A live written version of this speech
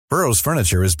Burrow's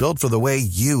furniture is built for the way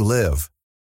you live.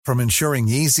 From ensuring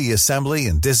easy assembly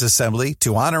and disassembly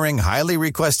to honoring highly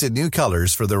requested new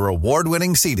colors for their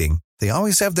award-winning seating, they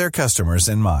always have their customers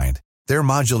in mind. Their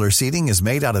modular seating is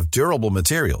made out of durable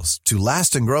materials to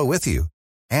last and grow with you.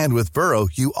 And with Burrow,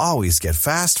 you always get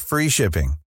fast, free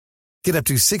shipping. Get up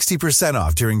to 60%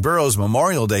 off during Burrow's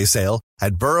Memorial Day sale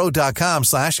at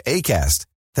burrow.com/ACAST.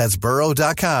 That's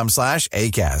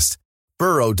burrow.com/ACAST.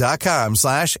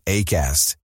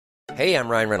 burrow.com/ACAST. Hey, I'm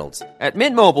Ryan Reynolds. At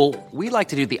Mint Mobile, we like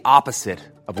to do the opposite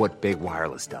of what Big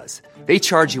Wireless does. They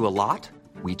charge you a lot,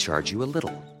 we charge you a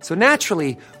little. So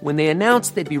naturally, when they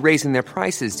announced they'd be raising their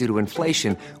prices due to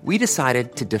inflation, we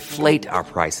decided to deflate our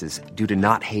prices due to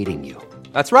not hating you.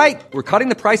 That's right. We're cutting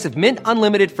the price of Mint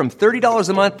Unlimited from $30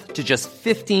 a month to just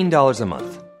 $15 a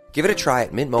month. Give it a try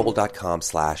at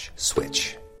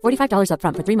mintmobile.com/switch. $45 up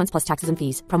front for 3 months plus taxes and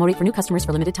fees. Promo rate for new customers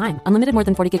for limited time. Unlimited more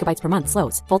than 40 gigabytes per month.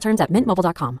 Slows full terms at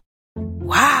mintmobile.com.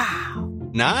 Wow.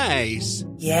 Nice.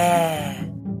 Yeah.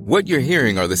 What you're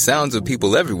hearing are the sounds of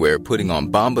people everywhere putting on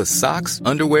Bombas socks,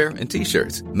 underwear, and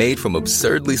T-shirts made from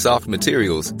absurdly soft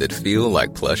materials that feel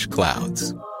like plush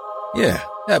clouds. Yeah,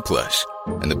 that plush.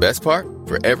 And the best part?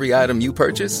 For every item you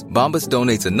purchase, Bombas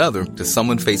donates another to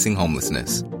someone facing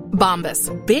homelessness. Bombas.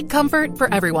 Big comfort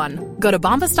for everyone. Go to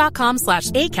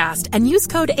bombas.com/ACAST and use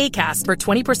code ACAST for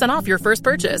 20% off your first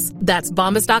purchase. That's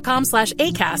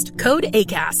bombas.com/ACAST. Code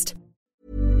ACAST.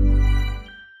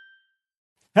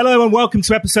 Hello and welcome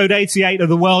to episode 88 of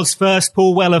the world's first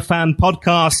Paul Weller fan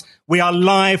podcast. We are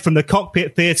live from the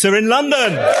Cockpit Theatre in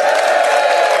London.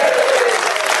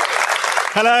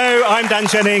 Hello, I'm Dan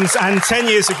Jennings, and 10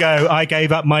 years ago, I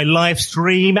gave up my life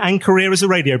dream and career as a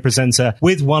radio presenter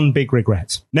with one big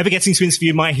regret. Never getting to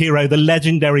interview my hero, the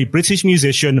legendary British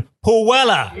musician, Paul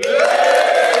Weller.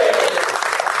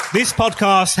 This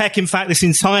podcast, heck, in fact, this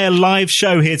entire live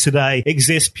show here today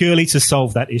exists purely to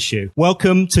solve that issue.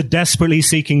 Welcome to Desperately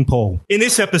Seeking Paul. In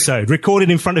this episode, recorded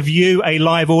in front of you, a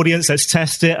live audience. Let's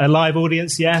test it. A live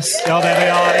audience, yes. Oh, there they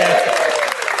are. Yeah.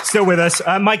 Still with us.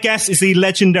 My guest is the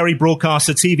legendary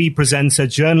broadcaster, TV presenter,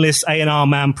 journalist, A&R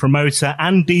man, promoter,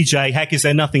 and DJ. Heck, is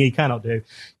there nothing he cannot do?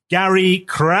 Gary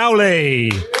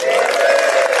Crowley.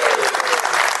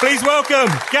 Please welcome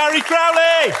Gary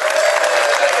Crowley.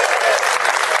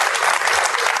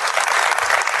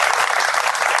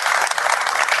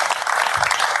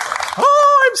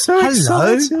 So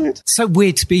Hello. excited. So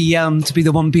weird to be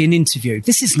the one being interviewed.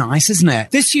 This is nice, isn't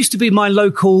it? This used to be my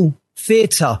local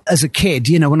theatre as a kid,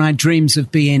 you know, when I had dreams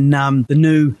of being the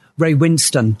new Ray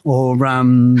Winston or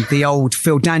the old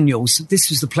Phil Daniels. This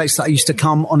was the place that I used to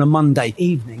come on a Monday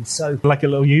evening. So like a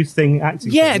little youth thing,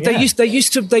 acting. Yeah, thing,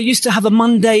 they used to have a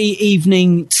Monday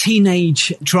evening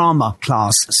teenage drama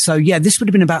class. So yeah, this would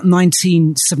have been about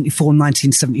 1974,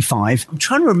 1975. I'm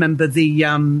trying to remember the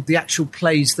actual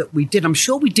plays that we did. I'm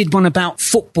sure we did one about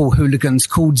football hooligans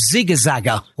called Zigga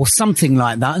Zagga or something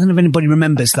like that. I don't know if anybody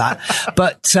remembers that,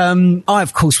 but I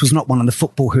of course was not one of the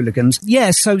football hooligans. Yeah,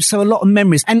 so a lot of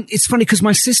memories. And it's funny because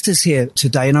my sister's here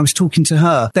today and I was talking to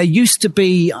her. There used to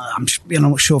be, I'm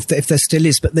not sure if there still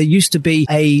is, but there used to be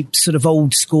a sort of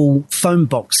old school phone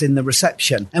box in the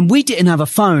reception. And we didn't have a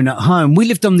phone at home. We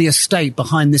lived on the estate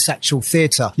behind this actual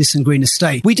theatre, Lisson Green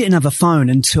Estate. We didn't have a phone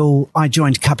until I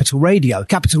joined Capital Radio.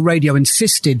 Capital Radio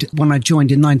insisted when I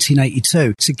joined in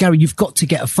 1982, said, Gary, you've got to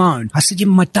get a phone. I said, yeah,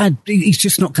 my dad, he's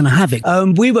just not going to have it.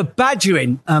 We were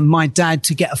badgering my dad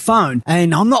to get a phone.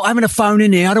 And I'm not having a phone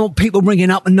in here. I don't want people ringing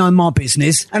up and knowing my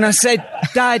business. And I said,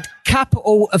 Dad,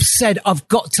 Capital have said I've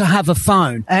got to have a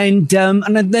phone. And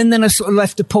then I sort of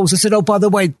left a pause. I said, oh, by the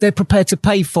way, they're prepared to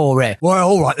pay for it. Well,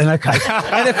 all right then, okay.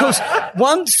 And of course,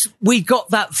 once we got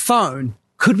that phone,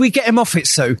 could we get him off it,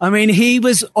 Sue? I mean, he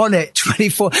was on it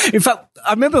 24. In fact,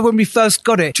 I remember when we first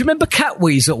got it. Do you remember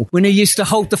Catweasel when he used to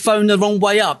hold the phone the wrong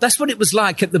way up? That's what it was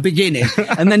like at the beginning.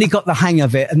 And then he got the hang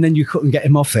of it and then you couldn't get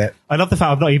him off it. I love the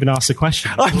fact I've not even asked a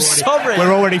question. I'm sorry.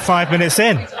 We're already 5 minutes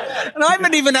in. And I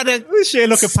haven't even had a sheer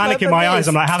look of panic in my eyes.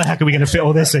 I'm like, how the heck are we going to fit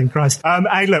all this in, Christ?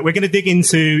 Hey, look, we're going to dig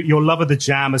into your love of the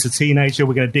Jam as a teenager.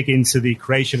 We're going to dig into the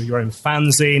creation of your own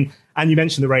fanzine. And you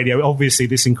mentioned the radio, obviously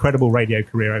this incredible radio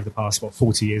career over the past,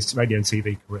 40 years, radio and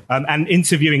TV career. And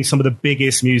interviewing some of the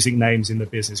biggest music names in the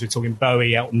business. We're talking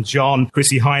Bowie, Elton John,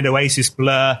 Chrissie Hynde, Oasis,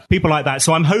 Blur, people like that.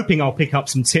 So I'm hoping I'll pick up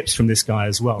some tips from this guy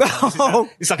as well.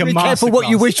 It's like a be masterclass. careful what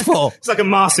you wish for. It's like a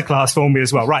masterclass for me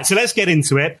as well. Right, so let's get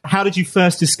into it. How did you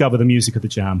first discover the music of the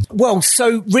Jam? Well,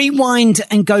 so rewind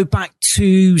and go back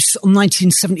to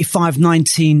 1975,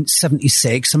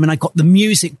 1976. I mean, I got the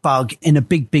music bug in a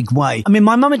big, big way. I mean,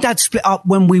 my mum and dad split up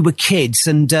when we were kids.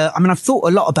 And I've thought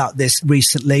a lot about this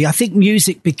recently. I think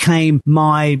music became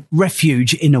my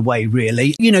refuge in a way,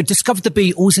 really. Discovered the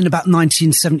Beatles in about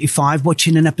 1975,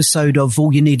 watching an episode of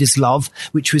All You Need Is Love,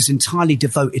 which was entirely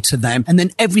devoted to them. And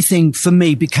then everything for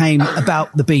me became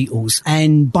about the Beatles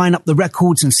and buying up the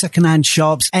records and secondhand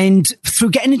shops. And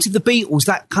through getting into the Beatles,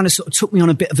 that kind of sort of took me on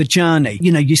a bit of a journey.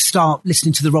 You start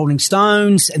listening to the Rolling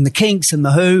Stones and the Kinks and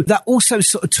the Who. That also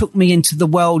sort of took me into the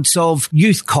worlds of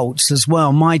youth cults as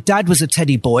well. My dad was a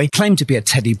teddy boy, claimed to be a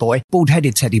teddy boy,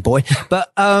 bald-headed teddy boy.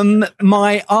 But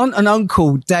my aunt and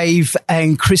uncle, Dave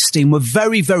and Christine, were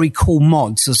very, very cool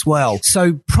mods as well.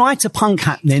 So prior to punk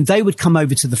happening, they would come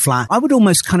over to the flat. I would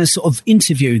almost kind of sort of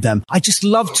interview them. I just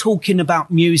love talking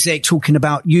about music, talking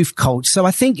about youth cults. So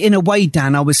I think in a way,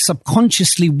 Dan, I was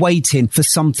subconsciously waiting for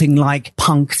something like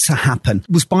punk to happen.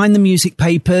 Was buying the music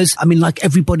papers. Like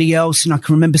everybody else, I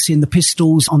can remember seeing the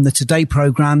Pistols on the Today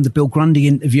programme, the Bill Grundy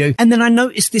interview. And then I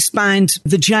noticed this band,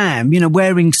 The Jam,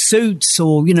 wearing suits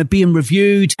or, being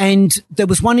reviewed. And there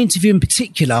was one interview in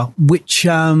particular, which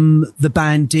the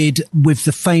band did with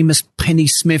the famous Penny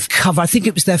Smith cover. I think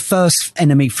it was their first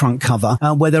Enemy front cover,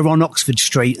 where they're on Oxford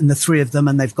Street and the three of them,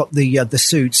 and they've got the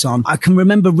suits on. I can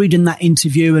remember reading that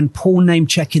interview and Paul name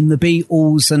checking the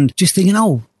Beatles and just thinking,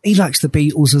 oh, he likes the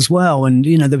Beatles as well. And,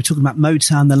 they were talking about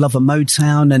Motown, the love of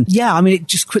Motown. And it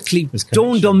just quickly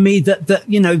dawned on me that,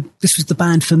 this was the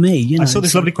band for me. I saw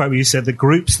this lovely quote where you said the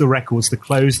groups, the records, the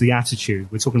clothes, the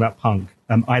attitude. We're talking about punk.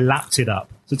 I lapped it up.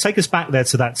 So take us back there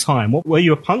to that time. Were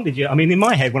you a punk? In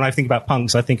my head, when I think about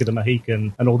punks, I think of the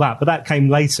Mohican and all that, but that came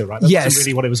later, right? That wasn't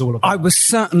really what it was all about. I was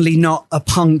certainly not a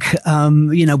punk, with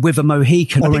a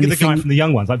Mohican. I think of the guy from the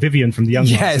Young Ones, like Vivian from the Young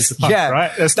Ones. The punk,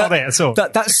 right? That's not it at all.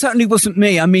 That certainly wasn't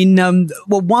me.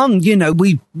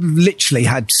 We literally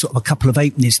had sort of a couple of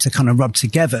halfpennies to kind of rub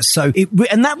together. So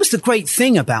and that was the great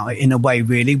thing about it in a way,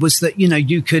 really, was that,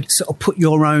 you could sort of put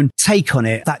your own take on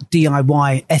it, that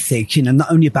DIY ethic,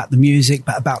 not only about the music,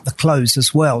 but about the clothes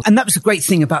as well. And that was the great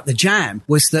thing about the Jam,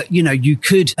 was that, you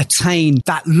could attain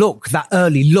that look, that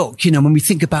early look, when we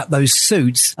think about those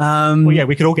suits.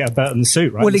 We could all get a Burton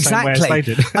suit, right? Well,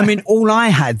 exactly. All I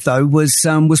had, though, was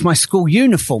my school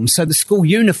uniform. So the school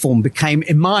uniform became,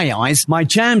 in my eyes, my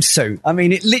Jam suit.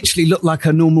 It literally looked like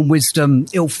a Norman Wisdom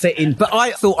ill-fitting, but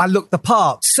I thought I looked the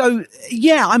part. So,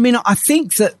 I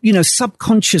think that,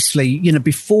 subconsciously,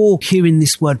 before hearing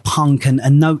this word punk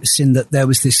and noticing that there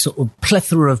was this sort of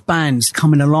plethora of bands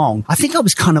coming along, I think I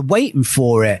was kind of waiting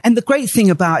for it. And the great thing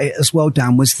about it as well,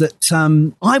 Dan, was that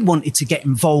I wanted to get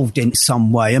involved in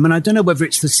some way. I don't know whether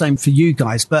it's the same for you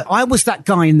guys, but I was that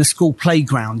guy in the school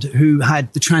playground who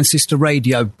had the transistor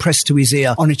radio pressed to his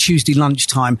ear on a Tuesday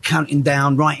lunchtime, counting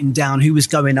down, writing down who was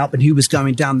going up and who was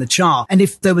going down the chart. And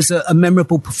if there was a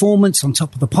memorable performance on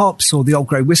Top of the Pops or the Old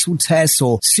Grey Whistle Test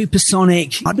or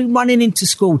Supersonic, I'd be running into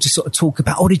school to sort of talk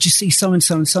about, oh, did you see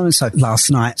so-and-so and so-and-so last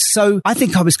night? So I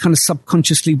think I was kind of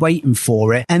subconsciously waiting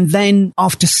for it. And then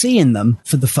after seeing them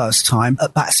for the first time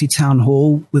at Battersea Town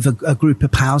Hall with a group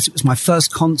of pals, it was my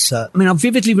first concert. I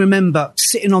vividly remember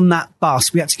sitting on that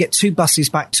bus. We had to get 2 buses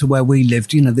back to where we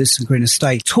lived, this in Green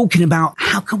Estate, talking about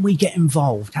how can we get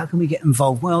involved? How can we get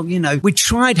involved? Well, we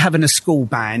tried having a school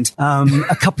band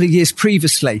a couple of years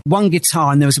previously. 1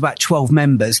 guitar and there was about 12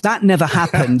 members. That never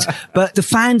happened. But the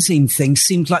fanzine thing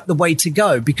seemed like the way to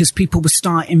go because people were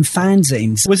starting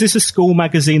fanzines. Was this a school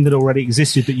magazine that already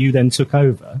existed that you then took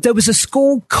over? There was a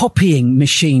school copying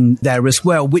machine there as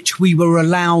well, which we were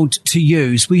allowed to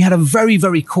use. We had a very,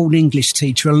 very cool English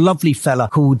teacher, a lovely fella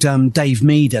called Dave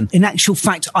Meaden. In actual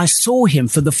fact, I saw him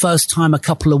for the first time a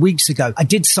couple of weeks ago. I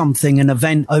did an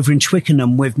event over in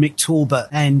Twickenham with Mick Talbot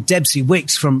and Debsy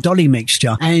Wicks from Dolly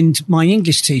Mixture. And my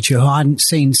English teacher, who I hadn't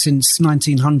seen since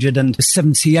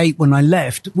 1978 when I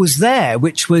left, was there,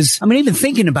 which was, even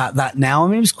thinking about that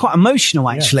now, it was quite emotional,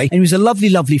 actually. Yeah. And he was a lovely,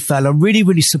 lovely fella, really,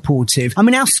 really supportive.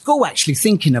 Our school, actually,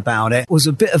 thinking about it, was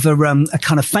a bit of a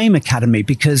kind of fame academy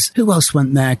because who else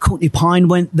went there? Courtney Pine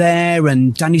went there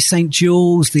and Danny St.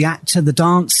 Jules, the actor, the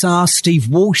dancer, Steve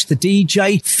Walsh, the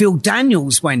DJ. Phil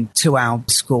Daniels went to our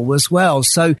school as well.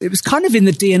 So it was kind of in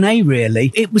the DNA,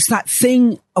 really. It was that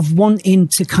thing of wanting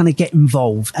to kind of get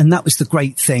involved. And that was the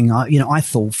great thing, I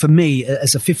thought, for me,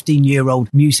 as a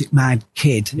 15-year-old music mad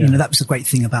kid, that was the great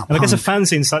thing about punk. I guess a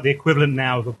fanzine's like the equivalent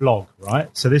now of a blog, right?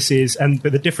 So this is,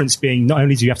 but the difference being not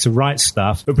only do you have to write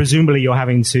stuff, but presumably you're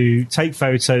having to take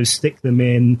photos, stick them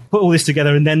in, put all this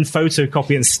together, and then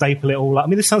photocopy and staple it all up.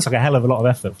 This sounds like a hell of a lot of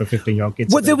effort for 15-year-old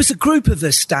kids. Well, there was a group of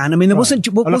us, Stan. There wasn't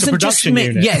just me.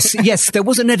 Unit. Yes, there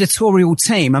was an editorial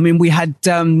team. We had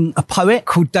a poet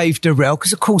called Dave Durrell,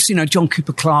 because course, John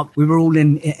Cooper Clarke, we were all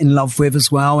in love with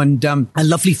as well. And a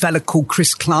lovely fella called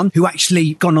Chris Clun, who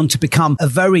actually gone on to become a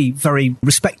very, very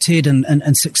respected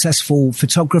and successful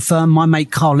photographer. My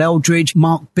mate Carl Eldridge,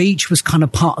 Mark Beach was kind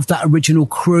of part of that original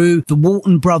crew, the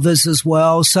Walton brothers as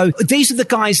well. So these are the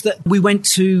guys that we went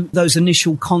to those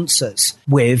initial concerts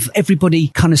with. Everybody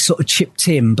kind of sort of chipped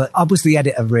in, but I was the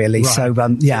editor really. Right. So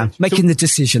making the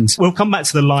decisions. We'll come back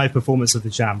to the live performance of the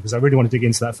Jam because I really want to dig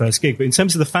into that first gig. But in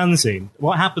terms of the fanzine,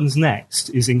 what happens next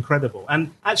is incredible.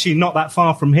 And actually not that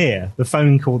far from here, the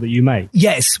phone call that you make.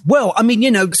 Yes. Well, I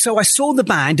mean, so I saw the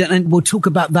band and we'll talk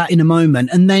about that in a moment.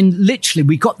 And then literally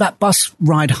we got that bus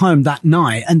ride home that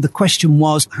night. And the question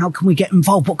was, how can we get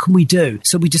involved? What can we do?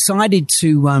 So we decided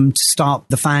to start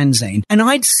the fanzine. And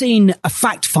I'd seen a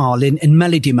fact file in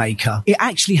Melody Maker. It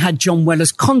actually had John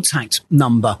Weller's contact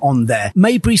number on there.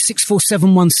 Maybury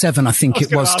 64717, I think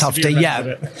it was, Tufty.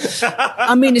 Yeah.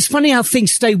 I mean, it's funny how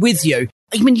things stay with you.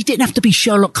 I mean, you didn't have to be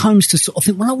Sherlock Holmes to sort of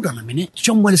think, well, hold on a minute.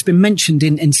 John Weller's been mentioned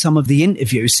in some of the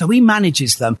interviews, so he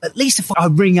manages them. At least if I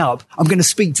ring up, I'm going to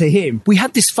speak to him. We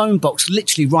had this phone box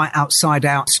literally right outside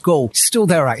our school. Still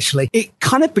there, actually. It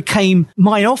kind of became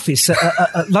my office at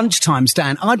lunchtimes,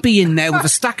 Dan. I'd be in there with a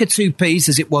stack of 2p's,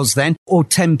 as it was then, or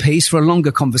 10p's for a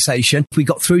longer conversation. If we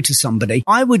got through to somebody,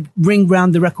 I would ring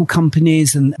round the record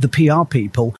companies and the PR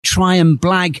people, try and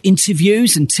blag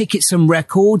interviews and tickets and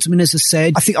records. I mean, as I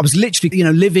said, I think I was literally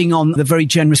living on the very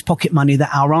generous pocket money that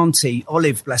our auntie,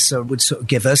 Olive, bless her, would sort of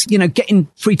give us. Getting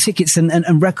free tickets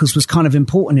and records was kind of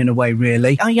important in a way,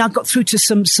 really. I got through to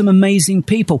some amazing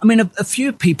people. I mean, a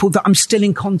few people that I'm still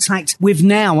in contact with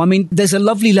now. I mean, there's a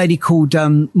lovely lady called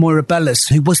Moira Bellis,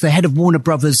 who was the head of Warner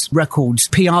Brothers Records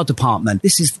PR department.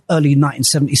 This is early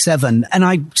 1977. And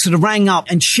I sort of rang up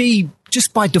and she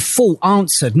just by default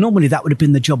answered. Normally that would have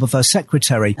been the job of her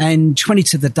secretary. And 20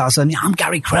 to the dozen, I'm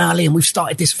Gary Crowley and we've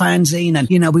started this fanzine and,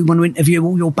 we want to interview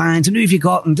all your bands and who have you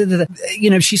got?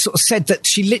 And she sort of said that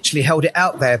she literally held it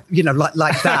out there,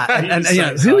 like that. And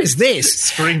who is this?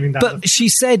 Screaming down. But she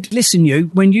said, listen,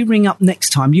 when you ring up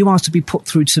next time, you ask to be put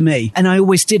through to me. And I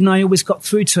always did. And I always got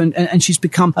through to her and she's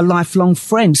become a lifelong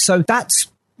friend. So that's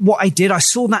what I did. I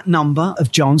saw that number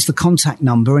of John's, the contact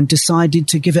number, and decided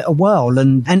to give it a whirl.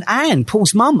 And Anne,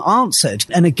 Paul's mum, answered.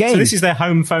 And again, so this is their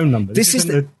home phone number. This is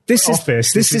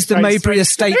the Maybury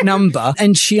Estate number.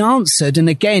 And she answered. And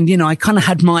again, I kind of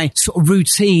had my sort of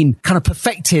routine kind of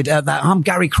perfected that I'm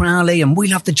Gary Crowley and we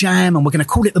love the Jam and we're going to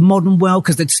call it the Modern World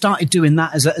because they'd started doing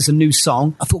that as a new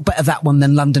song. I thought better that one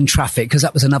than London Traffic because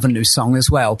that was another new song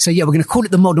as well. So yeah, we're going to call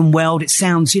it the Modern World. It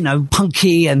sounds,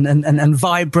 punky and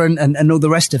vibrant and all the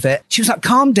rest of it. She was like,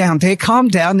 calm down, dear, calm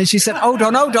down. And she said, hold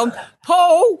on,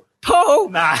 Paul.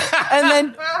 Nah. And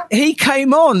then he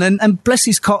came on and bless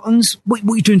his cottons. What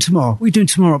are you doing tomorrow? What are you doing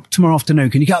tomorrow afternoon?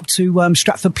 Can you get up to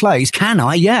Stratford Place? Can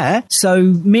I? Yeah. So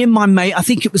me and my mate, I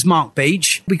think it was Mark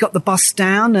Beach, we got the bus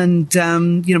down and,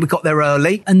 we got there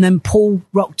early. And then Paul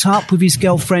rocked up with his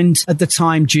girlfriend at the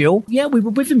time, Jill. Yeah, we were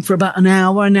with him for about an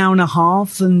hour and a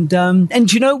half. And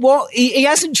you know what? He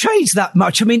hasn't changed that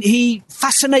much. I mean, he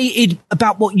fascinated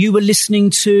about what you were listening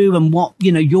to and what,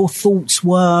 your thoughts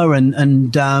were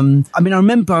I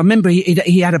remember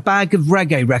he had a bag of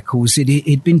reggae records.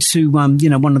 He'd been to,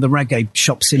 one of the reggae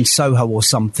shops in Soho or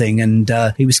something. And,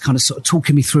 he was kind of sort of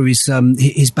talking me through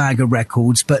his bag of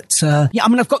records. But,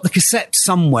 I've got the cassette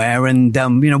somewhere and,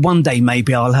 one day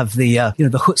maybe I'll have the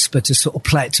chutzpah to sort of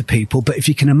play it to people. But if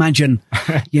you can imagine,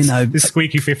 the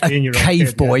squeaky 15-year-old cave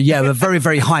kid, boy, a very,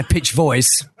 very high pitched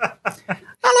voice.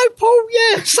 Hello, Paul.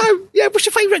 Yeah. So, what's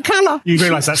your favourite colour? You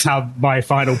realise that's how my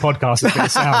final podcast is going to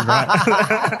sound,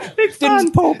 right? Big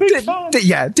fan, Paul. Big fan.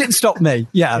 Didn't stop me.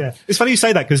 Yeah. It's funny you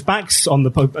say that because Bax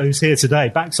who's here today,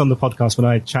 Bax on the podcast when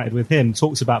I chatted with him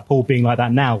talks about Paul being like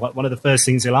that now. Like one of the first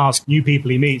things he'll ask new people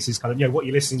he meets is kind of, what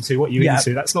you're listening to, what you're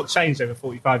into. That's not changed over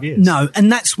 45 years. No,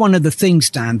 and that's one of the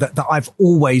things, Dan, that I've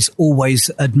always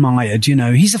admired.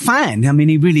 He's a fan. I mean,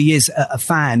 he really is a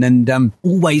fan and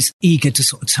always eager to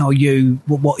sort of tell you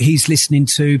what he's listening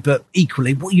to, but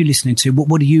equally, what are you listening to?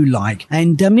 What do you like?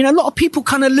 And, a lot of people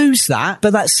kind of lose that,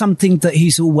 but that's something that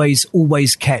he's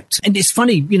always kept. And it's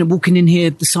funny, walking in here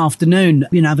this afternoon,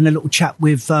 having a little chat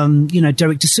with,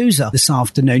 Derek D'Souza this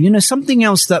afternoon, something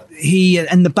else that he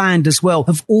and the band as well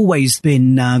have always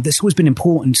been, that's always been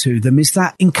important to them is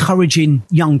that encouraging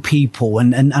young people.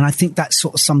 And I think that's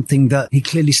sort of something that he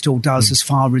clearly still does as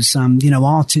far as,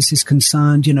 artists is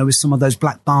concerned, with some of those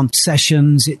Black Barn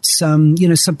sessions. It's,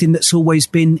 something that's that's always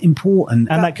been important.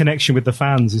 And that connection with the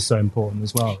fans is so important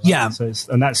as well. Right? Yeah. So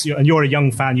and you're a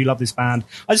young fan, you love this band.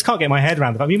 I just can't get my head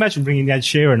around the fact. Imagine bringing Ed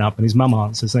Sheeran up and his mum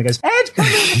answers and he goes, Ed, come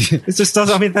on. It just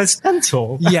doesn't, I mean, that's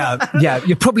mental. Yeah.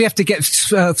 You probably have to get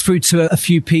through to a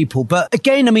few people. But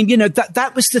again, I mean, you know,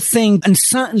 that was the thing. And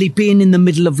certainly being in the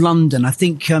middle of London, I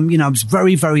think, you know, I was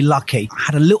very, very lucky. I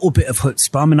had a little bit of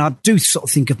chutzpah. I mean, I do sort of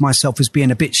think of myself as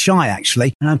being a bit shy,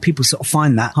 actually. And people sort of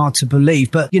find that hard to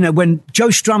believe. But, you know, when Joe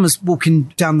Strummer's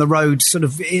walking down the road sort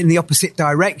of in the opposite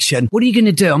direction, what are you going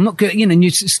to do? I'm not going to, you know, and you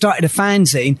started a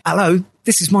fanzine. Hello.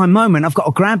 This is my moment. I've got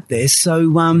to grab this. So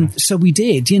we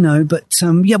did, you know, but,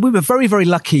 yeah, we were very, very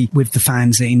lucky with the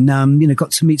fanzine. You know,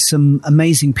 got to meet some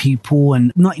amazing people, and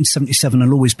 1977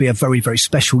 will always be a very, very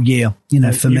special year, you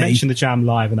know, for me. You mentioned the Jam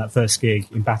live in that first gig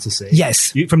in Battersea.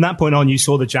 Yes. From that point on, you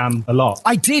saw the Jam a lot.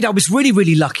 I did. I was really,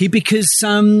 really lucky because,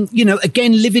 you know,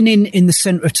 again, living in the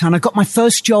centre of town, I got my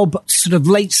first job sort of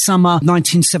late summer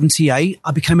 1978.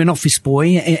 I became an office boy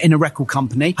in a record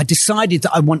company. I decided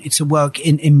that I wanted to work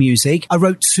in music. I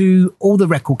wrote to all the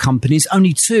record companies.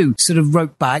 Only two sort of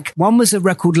wrote back. One was a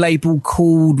record label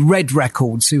called Red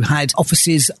Records, who had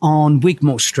offices on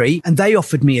Wigmore Street, and they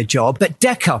offered me a job. But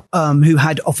Decca, who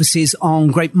had offices on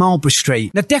Great Marlborough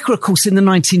Street. Now, Decca, of course, in the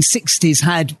 1960s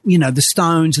had, you know, the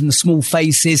Stones and the Small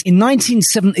Faces. In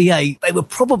 1978, they were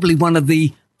probably one of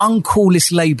the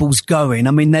uncoolest labels going.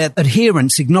 I mean, their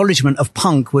acknowledgement of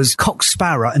punk was Cock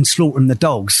Sparrow and Slaughter the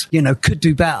Dogs. You know, could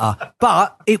do better.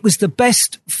 But it was the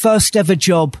best first ever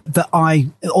job that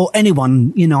I, or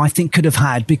anyone, you know, I think could have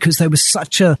had, because there was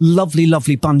such a lovely,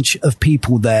 lovely bunch of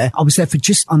people there. I was there for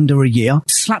just under a year,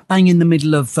 slap bang in the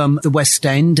middle of the West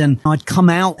End, and I'd come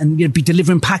out and you'd be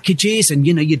delivering packages, and,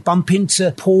 you know, you'd bump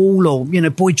into Paul, or, you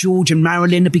know, Boy George and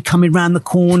Marilyn would be coming round the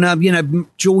corner, you know,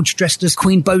 George dressed as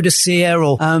Queen Boadicea,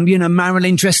 or you know,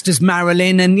 Marilyn dressed as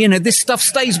Marilyn, and, you know, this stuff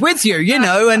stays with you, you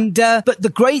know, and, but the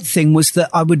great thing was that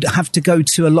I would have to go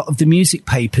to a lot of the music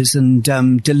papers and,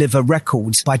 deliver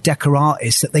records by Decca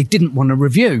artists that they didn't want to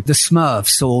review, the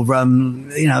Smurfs, or,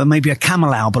 you know, maybe a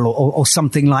Camel album or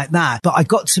something like that. But I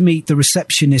got to meet the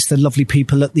receptionist, the lovely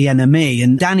people at the NME,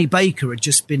 and Danny Baker had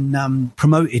just been,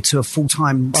 promoted to a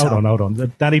full-time. Hold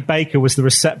on. Danny Baker was the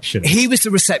receptionist. He was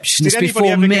the receptionist before me.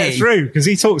 Did anybody ever get through? Because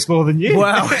he talks more than you.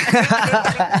 Well,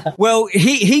 well,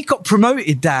 he got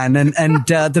promoted, Dan, and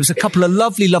there was a couple of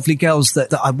lovely, lovely girls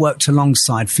that I worked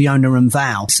alongside, Fiona and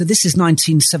Val. So this is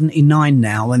 1979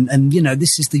 now, and you know,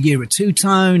 this is the year of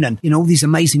Two-Tone, and, you know, all these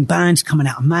amazing bands coming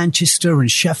out of Manchester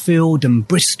and Sheffield and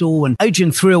Bristol, and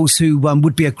Adrian Thrills, who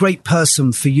would be a great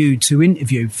person for you to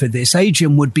interview for this.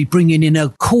 Adrian would be bringing in a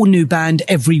cool new band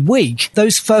every week.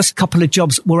 Those first couple of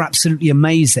jobs were absolutely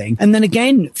amazing. And then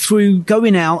again, through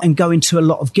going out and going to a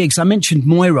lot of gigs, I mentioned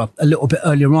Moira a little bit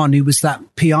earlier on, who was that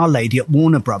PR lady at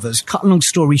Warner Brothers. Cut a long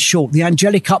story short, the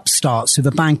Angelic Upstarts, with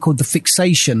a band called The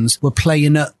Fixations, were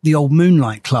playing at the old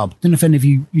Moonlight Club. I don't know if any of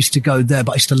you used to go there,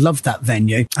 but I used to love that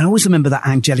venue. And I always remember that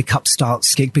Angelic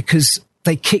Upstarts gig because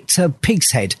they kicked a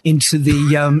pig's head into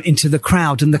the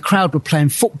crowd, and the crowd were playing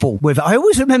football with it. I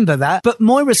always remember that. But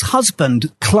Moira's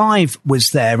husband, Clive, was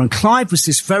there, and Clive was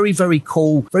this very, very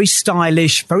cool, very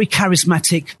stylish, very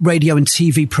charismatic radio and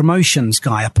TV promotions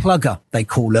guy, a plugger, they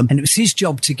call him. And it was his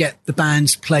job to get the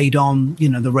bands played on, you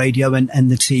know, the radio and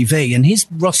the TV. And his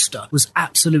roster was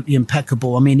absolutely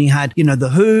impeccable. I mean, he had, you know, The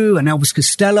Who and Elvis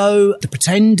Costello, The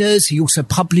Pretenders. He also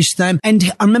published them.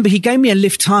 And I remember he gave me a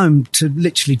lift home to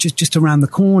literally just around the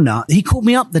corner. He called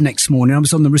me up the next morning. I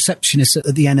was on the receptionist at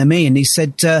the NME, and he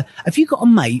said, have you got a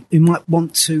mate who might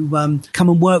want to come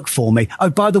and work for me? Oh,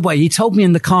 by the way, he told me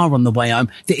in the car on the way home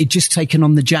that he'd just taken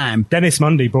on the Jam. Dennis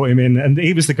Mundy brought him in, and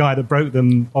he was the guy that broke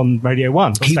them on Radio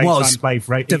 1. He was.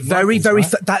 The very, very...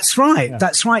 That's right. Yeah.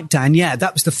 That's right, Dan. Yeah,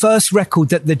 that was the first record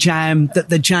that the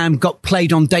Jam got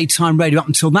played on daytime radio. Up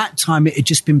until that time, it had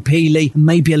just been Peely, and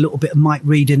maybe a little bit of Mike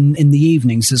Reid in the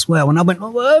evenings as well. And I went,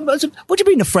 what do you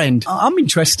mean a friend? I'm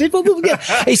interested. Well, yeah.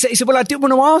 He said, well, I did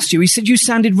want to ask you. He said, you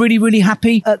sounded really, really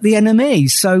happy at the NME.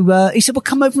 So he said, well,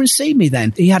 come over and see me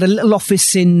then. He had a little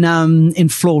office in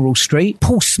Floral Street.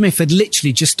 Paul Smith had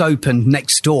literally just opened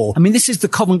next door. I mean, this is the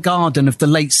Covent Garden of the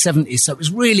late 70s. So it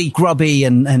was really grubby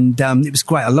and it was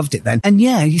great. I loved it then. And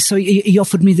yeah, so he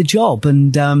offered me the job.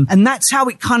 And that's how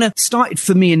it kind of started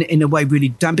for me in a way, really,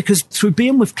 Dan, because through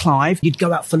being with Clive, you'd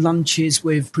go out for lunches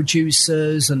with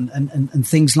producers and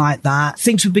things like that.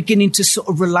 Things were beginning time to sort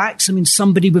of relax. I mean,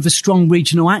 somebody with a strong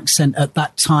regional accent at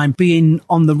that time being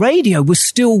on the radio was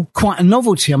still quite a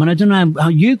novelty. I mean, I don't know how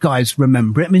you guys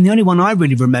remember it. I mean, the only one I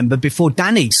really remember before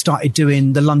Danny started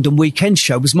doing the London Weekend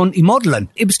Show was Monty Modlin.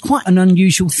 It was quite an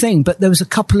unusual thing, but there was a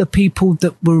couple of people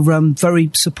that were very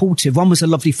supportive. One was a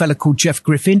lovely fella called Jeff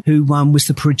Griffin, who was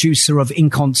the producer of In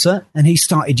Concert, and he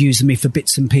started using me for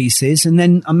bits and pieces. And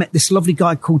then I met this lovely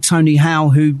guy called Tony Howe,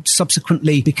 who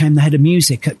subsequently became the head of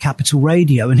music at Capital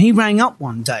Radio. And he rang up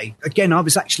one day. Again, I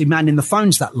was actually manning the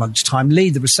phones that lunchtime. Lee,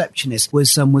 the receptionist,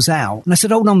 was out. And I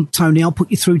said, hold on, Tony, I'll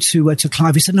put you through to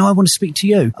Clive. He said, no, I want to speak to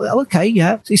you. Oh, okay,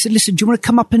 yeah. So he said, listen, do you want to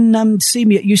come up and see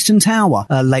me at Euston Tower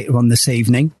later on this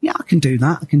evening? Yeah, I can do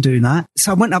that.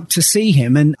 So I went up to see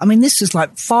him. And I mean, this is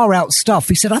like far out stuff.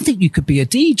 He said, I think you could be a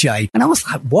DJ. And I was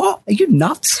like, what? Are you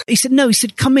nuts? He said, no. He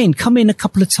said, come in a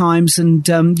couple of times and,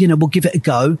 we'll give it a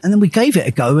go. And then we gave it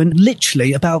a go. And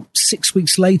literally about 6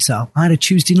 weeks later, I had a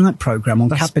Tuesday night program on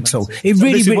Capital.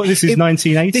 This is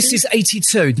 1980? This is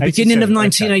 82, the beginning of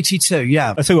 1982, okay.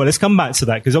 Yeah. I tell you what, let's come back to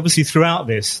that, because obviously throughout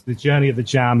this, the journey of the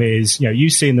Jam is,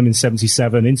 you've seen them in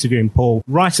 77, interviewing Paul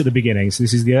right at the beginning. So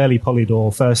this is the early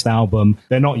Polydor first album.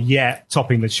 They're not yet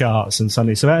topping the charts, and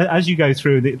suddenly, so as you go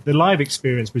through, the live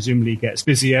experience presumably gets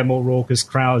busier, more raucous,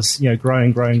 crowds,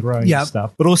 growing and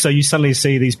stuff. But also you suddenly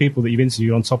see these people that you've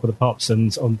interviewed on Top of the Pops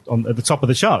and on at the top of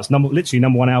the charts, literally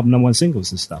number one album, number one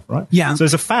singles and stuff, right? Yeah. So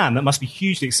as a fan, that must be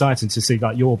hugely exciting to see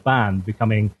like your band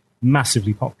becoming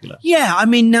massively popular. Yeah, I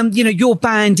mean, your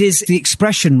band is the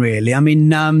expression, really. I mean,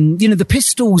 the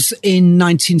Pistols in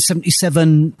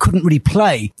 1977 couldn't really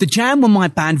play. The Jam were my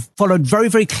band, followed very,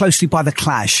 very closely by The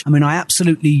Clash. I mean, I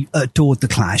absolutely adored The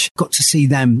Clash. Got to see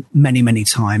them many, many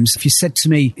times. If you said to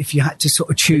me, if you had to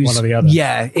sort of choose one or the other,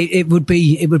 yeah, it would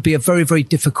be a very, very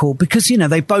difficult, because,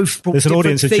 they both brought There's an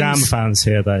audience things. Of Jam fans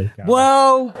here, though.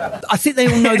 Well, I think they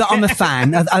all know that I'm a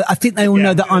fan. I think they all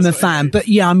know that I'm a fan. But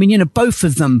yeah, I mean, both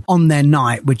of them on their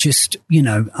night were just,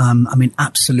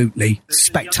 absolutely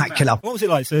spectacular. What was it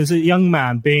like? So as a young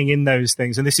man being in those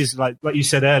things, and this is like you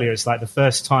said earlier, it's like the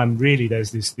first time really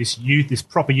there's this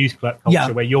proper youth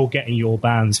culture where you're getting your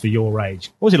bands for your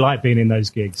age. What was it like being in those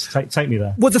gigs? Take me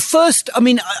there. Well, the first, I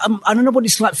don't know what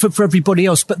it's like for everybody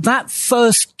else, but that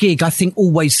first gig, I think,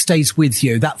 always stays with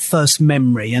you, that first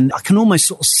memory. And I can almost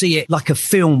sort of see it like a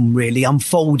film really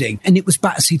unfolding. And it was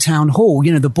Battersea Town Hall.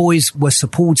 The boys were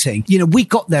supporting. We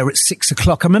got there at 6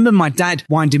 o'clock. I remember my dad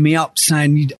winding me up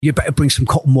saying, you better bring some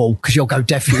cotton wool because you'll go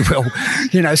deaf, you will.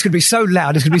 It's going to be so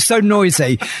loud. It's going to be so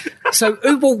noisy. So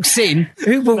who walks in?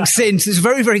 So this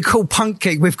very, very cool punk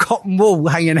gig with cotton wool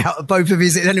hanging out of both of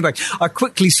his. Anyway, I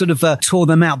quickly sort of tore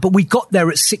them out. But we got there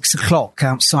at 6 o'clock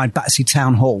outside Battersea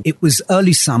Town Hall. It was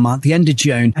early summer, the end of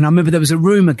June. And I remember there was a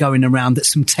rumour going around that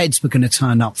some Teds were going to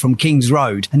turn up from King's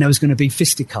Road and there was going to be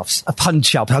fisticuffs, a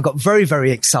punch up. And I got very,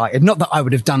 very excited. Not that I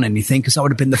would have done anything because I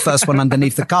would have been the first one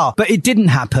underneath the car. But it didn't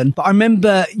happen. But I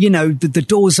remember, the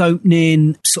doors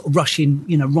opening, sort of rushing,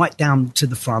 right down to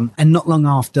the front. And not long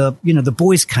after, the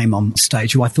boys came on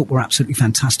stage, who I thought were absolutely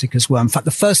fantastic as well. In fact,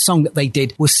 the first song that they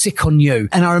did was Sick on You.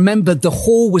 And I remember the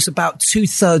hall was about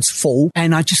 2/3 full.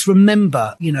 And I just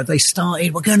remember, they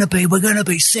started, we're going to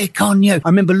be sick on you. I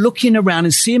remember looking around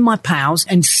and seeing my pals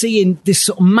and seeing this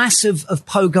sort of massive of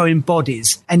pogoing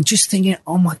bodies and just thinking,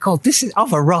 oh my God,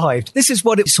 I've arrived. This is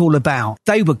what it's all about.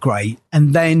 They were great.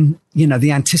 And then,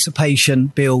 the anticipation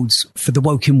builds for the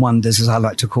Woking Wonders, as I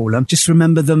like to call them. Just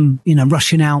remember them,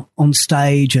 rushing out on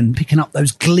stage and picking up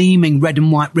those gleaming red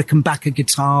and white Rickenbacker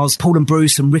guitars. Paul and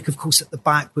Bruce, and Rick, of course, at the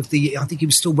back with I think he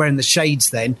was still wearing the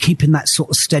shades then, keeping that sort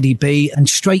of steady beat, and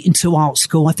straight into Art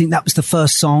School. I think that was the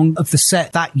first song of the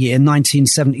set that year,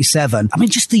 1977. I mean,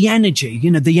 just the energy,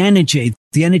 the energy.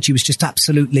 The energy was just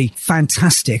absolutely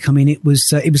fantastic. I mean, it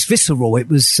was visceral. It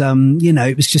was,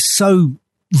 it was just so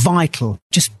vital,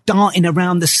 just darting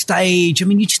around the stage. I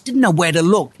mean, you just didn't know where to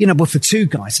look. Well, for two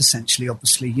guys, essentially,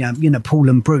 obviously, Paul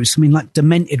and Bruce. I mean, like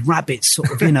demented rabbits,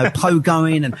 sort of,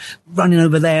 pogoing and running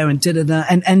over there and da-da-da.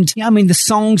 And I mean, the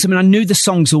songs, I knew the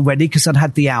songs already because I'd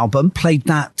had the album, played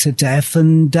that to death.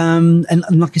 And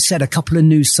like I said, a couple of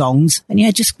new songs. And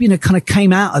just, kind of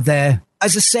came out of there.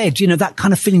 As I said, that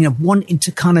kind of feeling of wanting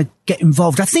to kind of get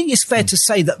involved. I think it's fair to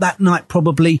say that night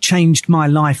probably changed my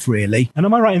life, really. And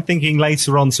am I right in thinking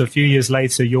later on, so a few years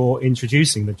later, you're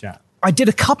introducing the Jam? I did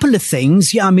a couple of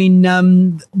things. Yeah, I mean,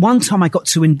 one time I got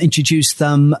to introduce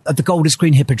them at the Golders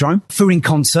Green Hippodrome for In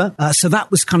Concert. So that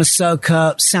was kind of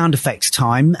circa sound effects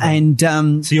time. And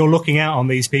so you're looking out on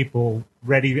these people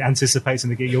ready, anticipating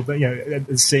the gig,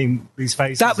 and seeing these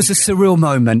faces. That was a surreal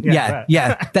moment. Yeah.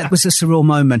 That was a surreal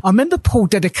moment. I remember Paul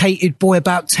dedicated Boy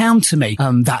About Town to me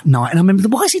that night. And I remember,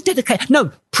 why is he dedicated?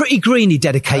 No, Pretty Green he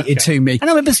dedicated to me. And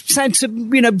I remember saying to,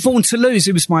 Vaughan Toulouse,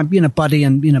 who was my, buddy,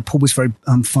 and, Paul was very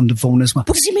fond of Vaughan as well.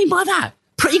 What does he mean by that?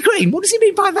 Pretty Green, what does he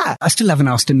mean by that? I still haven't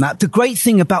asked him that. The great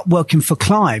thing about working for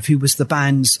Clive, who was the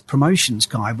band's promotions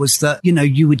guy, was that,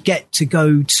 you would get to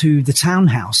go to the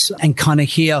Townhouse and kind of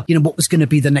hear, what was going to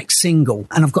be the next single.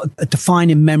 And I've got a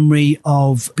defining memory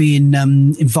of being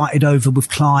invited over with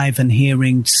Clive and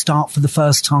hearing Start for the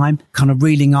first time, kind of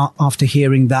reeling up after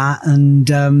hearing that,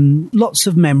 and lots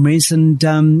of memories. And,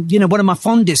 one of my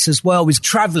fondest as well was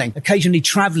occasionally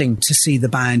travelling to see the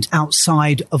band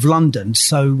outside of London.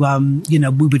 So,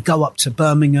 we would go up to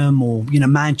Birmingham or,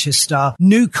 Manchester.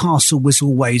 Newcastle was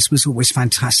always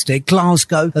fantastic.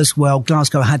 Glasgow as well.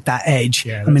 Glasgow had that edge.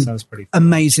 Yeah, that sounds pretty fun.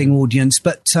 Amazing audience.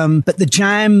 But the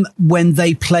Jam, when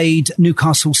they played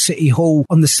Newcastle City Hall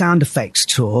on the Sound Effects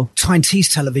tour, Tyne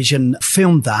Tees Television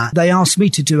filmed that. They asked me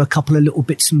to do a couple of little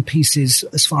bits and pieces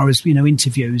as far as,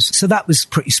 interviews. So that was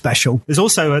pretty special. There's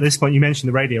also, at this point, you mentioned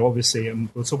the radio, obviously, and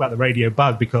we'll talk about the radio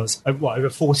bug because, over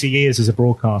 40 years as a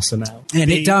broadcaster now. And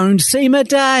it don't seem a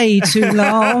day too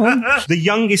long. The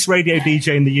youngest radio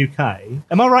DJ in the UK.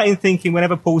 Am I right in thinking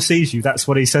whenever Paul sees you, that's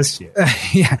what he says to you?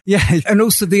 Yeah. And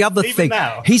also the other thing,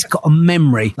 he's got a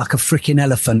memory like a freaking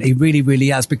elephant. He really, really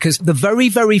has, because the very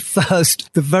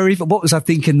first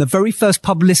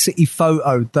publicity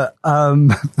photo that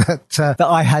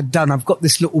I had done, I've got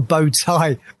this little bow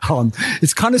tie on.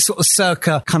 It's kind of sort of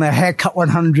circa kind of haircut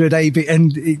 100 AB,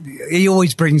 and he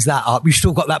always brings that up. You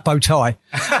still got that bow tie.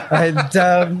 And,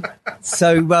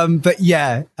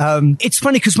 it's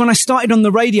funny because when I started on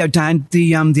the radio, Dan,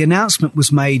 the announcement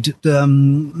was made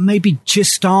maybe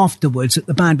just afterwards that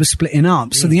the band was splitting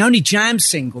up. So the only Jam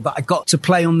single that I got to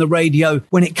play on the radio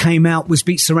when it came out was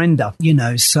Beat Surrender,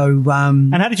 So,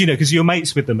 and how did you know? Because you're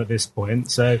mates with them at this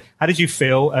point. So how did you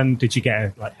feel? And did you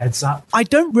get a heads up? I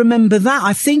don't remember that.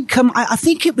 I think I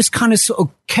think it was kind of sort of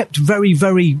kept very,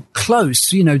 very close,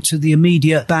 to the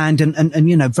immediate band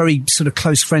and very sort of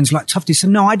close friends like Tufty. So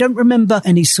no, I don't remember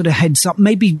any sort of heads up.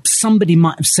 Maybe somebody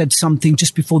might have said something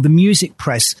just before the music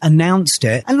press announced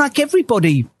it. And like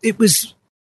everybody, it was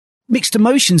mixed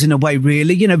emotions in a way,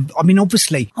 really.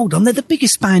 Obviously, hold on, they're the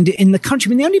biggest band in the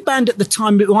country. The only band at the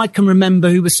time who I can remember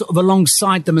who was sort of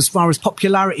alongside them as far as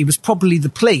popularity was probably The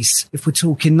Police, if we're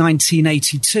talking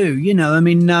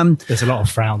 1982, There's a lot of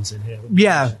frowns in here.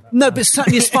 Yeah. No, but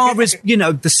certainly as far as,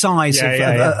 the size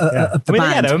of the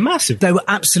band. They were massive. They were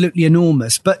absolutely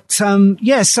enormous. But,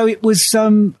 so it was,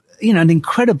 an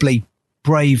incredibly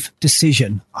brave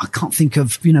decision. I can't think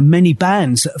of, many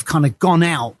bands that have kind of gone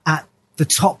out at the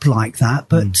top like that,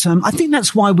 but I think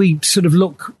that's why we sort of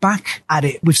look back at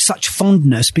it with such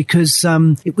fondness, because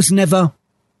it was never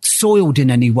soiled in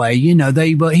any way. He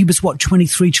was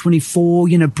 23, 24,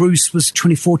 Bruce was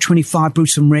 24, 25,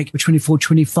 Bruce and Rick were 24,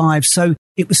 25. So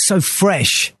it was so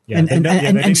fresh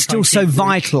and still so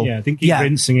vital. I think keep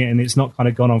rinsing it, and it's not kind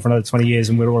of gone on for another 20 years,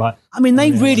 and we're all like...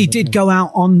 they really did go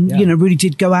out on, really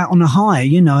did go out on a high,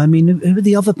 who are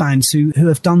the other bands who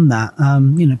have done that,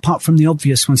 apart from the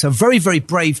obvious ones? So a very, very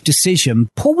brave decision.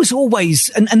 Paul was always,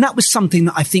 and that was something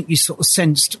that I think you sort of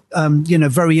sensed,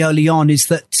 very early on, is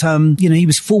that, he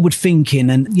was forward thinking,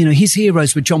 and, his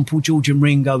heroes were John, Paul, George and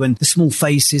Ringo and the Small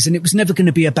Faces, and it was never going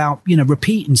to be about,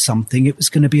 repeating something. It was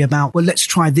going to be about, well, let's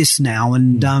try this now.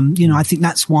 And, I think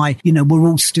that's why, we're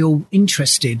all still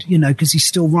interested, because he's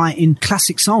still writing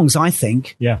classic songs, I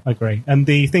think. Yeah, I agree. And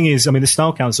the thing is, the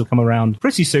Style Council come around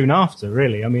pretty soon after,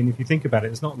 really. If you think about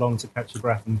it, it's not long to catch your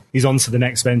breath, and he's on to the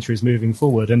next venture, he's moving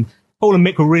forward. And Paul and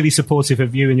Mick were really supportive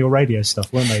of you and your radio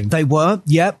stuff, weren't they? They were,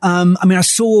 yeah. I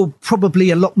saw probably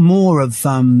a lot more of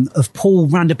Paul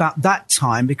round about that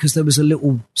time, because there was a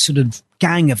little sort of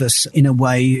gang of us, in a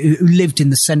way, who lived in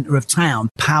the centre of town.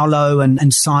 Paolo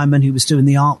and Simon, who was doing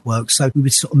the artwork. So we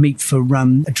would sort of meet for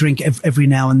a drink every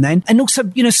now and then. And also,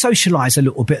 socialise a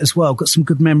little bit as well. Got some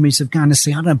good memories of going to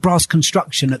see, Brass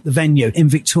Construction at the venue in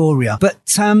Victoria. But,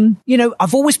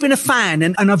 I've always been a fan,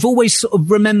 and I've always sort of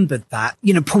remembered that.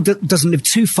 Paul doesn't live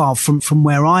too far from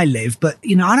where I live, but,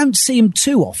 I don't see him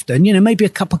too often. Maybe a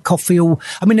cup of coffee or...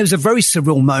 there was a very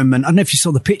surreal moment. I don't know if you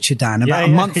saw the picture, Dan, about a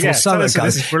month or so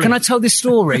ago. Can I tell this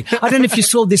story? I don't know if you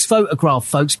saw this photograph,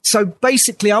 folks. So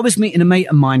basically, I was meeting a mate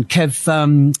of mine,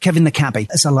 Kevin the Cabbie,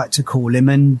 as I like to call him,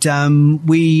 and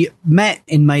we met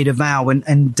in Maid of Vow,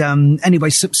 and anyway,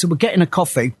 so we're getting a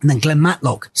coffee, and then Glenn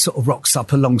Matlock sort of rocks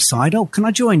up alongside. Oh, can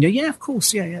I join you? Yeah, of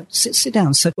course. Yeah. Sit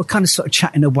down. So we're kind of sort of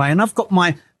chatting away, and I've got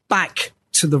my back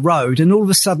to the road, and all of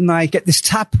a sudden I get this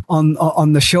tap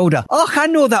on the shoulder. Oh, I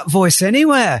know that voice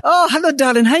anywhere. Oh, hello,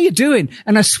 darling. How you doing?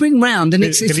 And I swing round, and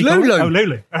it's Lulu. Oh,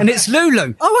 Lulu. And it's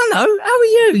Lulu. Oh, hello. How are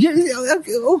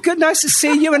you? Oh, good. Nice to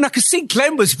see you. And I could see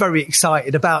Glenn was very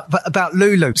excited about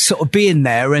Lulu sort of being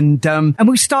there. And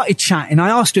we started chatting. I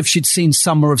asked her if she'd seen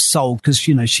Summer of Soul, because,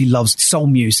 you know, she loves soul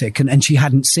music, and she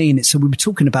hadn't seen it. So we were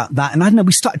talking about that. And I know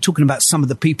we started talking about some of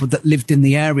the people that lived in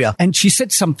the area. And she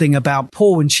said something about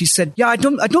Paul, and she said, yeah, I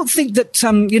don't think that,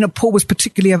 you know, Paul was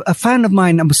particularly a fan of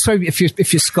mine. I'm sorry if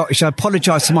you're Scottish. I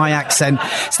apologise for my accent.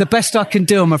 It's the best I can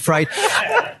do, I'm afraid.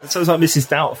 It sounds like Mrs.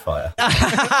 Doubtfire.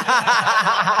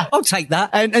 I'll take that.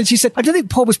 And she said, I don't think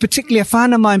Paul was particularly a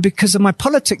fan of mine because of my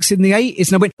politics in the 80s.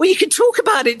 And I went, well, you can talk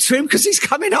about it to him because he's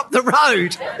coming up the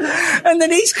road. And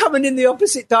then he's coming in the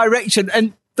opposite direction.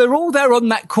 And they're all there on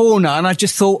that corner, and I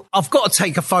just thought, I've got to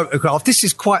take a photograph. This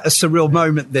is quite a surreal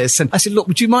moment, this. And I said, look,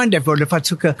 would you mind, everyone, if I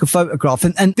took a photograph?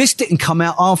 And this didn't come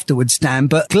out afterwards, Dan,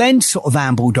 but Glenn sort of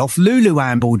ambled off, Lulu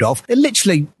ambled off. And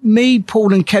literally, me,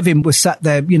 Paul and Kevin were sat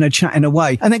there, you know, chatting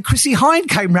away. And then Chrissie Hynde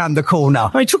came round the corner.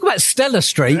 I mean, talk about Stella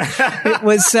Street. It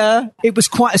was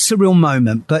quite a surreal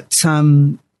moment,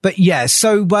 but yeah,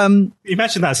 so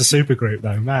imagine that as a supergroup,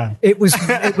 though, man. It was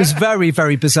very,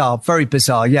 very bizarre, very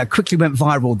bizarre. Yeah, quickly went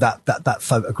viral that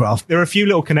photograph. There are a few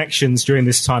little connections during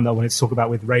this time that I wanted to talk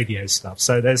about with radio stuff.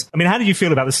 So how did you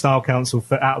feel about the Style Council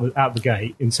out the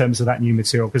gate in terms of that new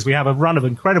material? Because we have a run of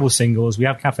incredible singles. We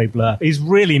have Café Bleu. He's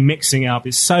really mixing it up.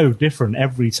 It's so different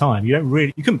every time.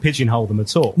 You couldn't pigeonhole them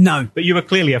at all. No, but you were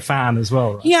clearly a fan as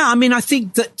well, right? Yeah, I mean, I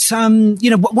think that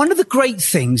you know, one of the great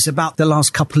things about the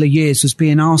last couple of years was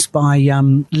being asked by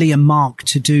Liam Mark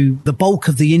to do the bulk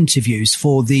of the interviews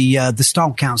for the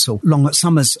Style Council Long at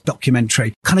Summers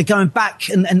documentary, kind of going back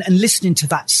and listening to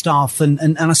that stuff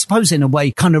and I suppose in a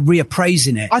way kind of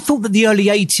reappraising it. I thought that the early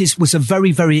 80s was a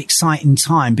very, very exciting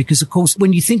time because, of course,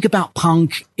 when you think about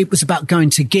punk, it was about going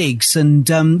to gigs and,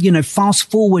 you know, fast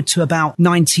forward to about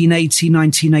 1980,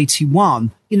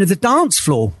 1981, you know, the dance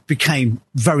floor became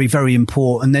very, very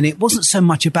important. And it wasn't so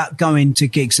much about going to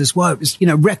gigs as well. It was, you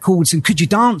know, records and could you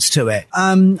dance to it?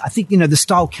 I think, you know, the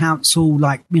Style Council,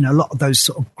 like, you know, a lot of those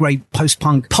sort of great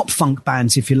post-punk, pop-funk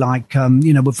bands, if you like,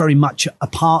 you know, were very much a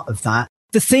part of that.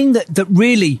 The thing that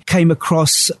really came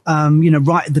across, you know,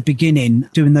 right at the beginning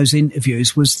doing those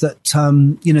interviews was that,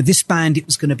 you know, this band, it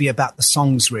was going to be about the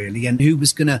songs really and who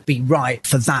was going to be right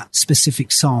for that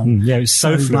specific song. Yeah, it was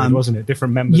so fluid, wasn't it?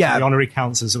 Different members, the honorary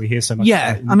councils that we hear so much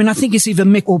about. I mean, I think it's either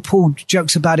Mick or Paul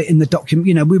jokes about it in the document.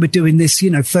 You know, we were doing this, you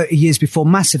know, 30 years before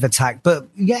Massive Attack, but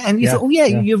and you thought,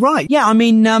 you're right. Yeah, I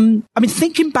mean,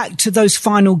 thinking back to those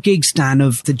final gigs, Dan,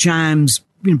 of the Jams,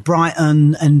 you know,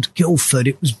 Brighton and Guildford,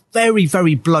 it was very,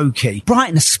 very blokey.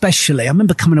 Brighton especially. I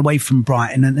remember coming away from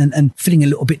Brighton and feeling a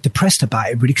little bit depressed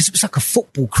about it, really, because it was like a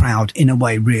football crowd in a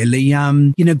way, really.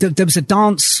 You know, there was a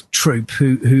dance troupe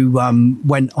who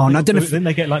went on. I don't know if... Didn't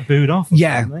they get, like, booed off?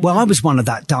 Yeah. Well, I was one of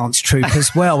that dance troupe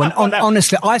as well. And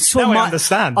honestly, I saw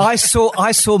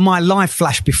my life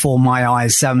flash before my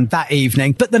eyes that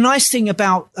evening. But the nice thing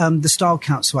about the Style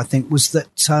Council, I think, was that,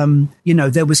 you know,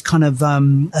 there was kind of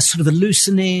a sort of a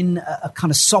loosening, a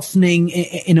kind of softening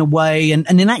in a way. And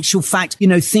in actual fact, you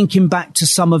know, thinking back to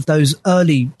some of those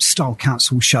early Style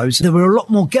Council shows, there were a lot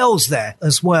more girls there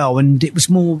as well. And it was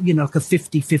more, you know, like a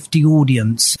 50-50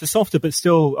 audience. The softer, but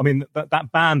still, I mean,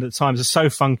 that band at times is so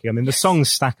funky. I mean, the songs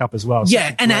stack up as well.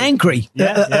 Yeah, and angry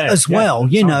as well,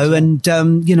 you know, and,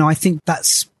 you know, I think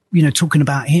that's, you know, talking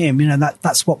about him, you know,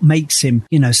 that's what makes him,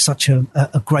 you know, such a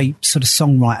great sort of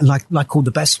songwriter, like all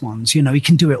the best ones. You know, he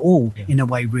can do it all in a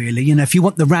way, really. You know, if you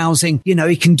want the rousing, you know,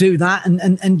 he can do that.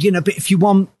 And, you know, but if you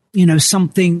want, you know,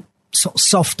 something sort of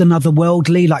soft and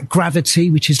otherworldly, like Gravity,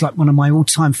 which is like one of my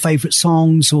all-time favorite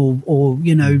songs, or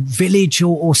you know, Village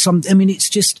or something. I mean, it's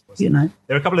just, you know.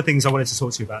 There are a couple of things I wanted to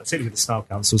talk to you about, particularly with the Style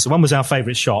Council. So one was our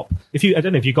favourite shop. I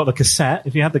don't know if you got the cassette.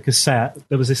 If you had the cassette,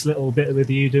 there was this little bit with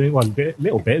you doing, it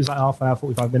was like half an hour,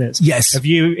 45 minutes. Yes. Of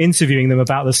you interviewing them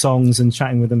about the songs and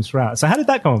chatting with them throughout. So how did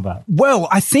that come about? Well,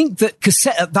 I think that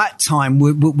cassette at that time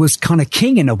was kind of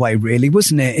king in a way, really,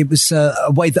 wasn't it? It was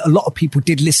a way that a lot of people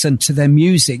did listen to their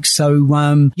music. So,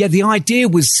 the idea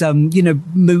was, you know,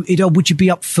 would you be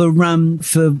up for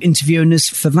interviewing us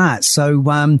for that? So,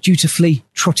 dutifully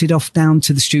trotted off down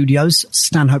to the studios,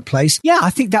 Stanhope Place. Yeah, I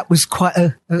think that was quite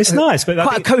a nice, but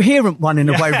quite a coherent one in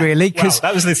a way, really, because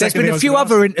there's been a few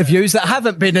other interviews that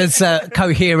haven't been as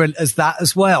coherent as that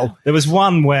as well. There was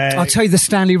one where... I'll tell you the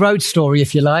Stanley Rhodes story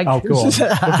if you like. Oh, go on.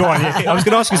 Well, go on. I was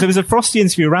going to ask you, there was a Frosty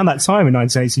interview around that time in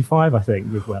 1985, I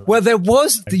think, with Weller. Well, there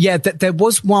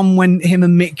was one when him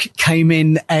and Mick came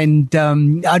in, and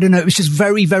I don't know, it was just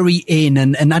very, very in,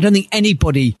 and I don't think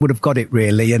anybody would have got it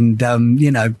really, and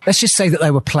let's just say that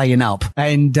they were playing up,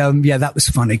 and that was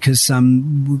funny because I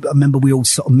remember we all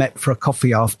sort of met for a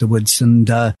coffee afterwards, and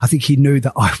I think he knew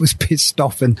that I was pissed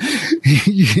off, and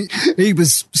he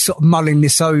was sort of mulling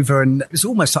this over, and it was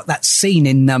almost like that scene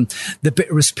in the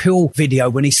Bitterest Pill video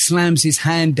when he slams his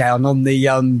hand down on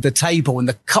the table and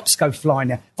the cups go flying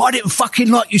there. If I didn't fucking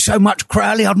like you so much,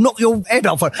 Crowley, I'd knock your head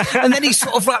off. And then he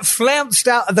sort of like flounced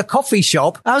out of the coffee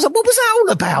shop. I was like, what was that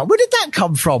all about? Where did that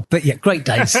come from? But yeah, great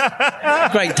days.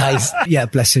 Great days. Yeah,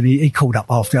 bless him. He called up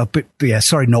after. But yeah,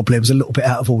 sorry, Knobbly. It was a little bit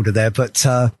out of order there. But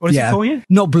what did he call you?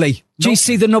 Knobbly.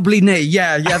 GC the Knobbly Knee.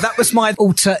 Yeah. That was my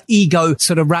alter ego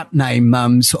sort of rap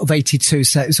name, sort of 82.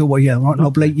 So it was all, right,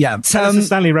 Knobbly. Yeah. That's the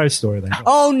Stanley Rose story then.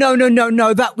 Oh,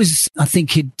 no. That was, I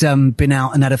think he'd been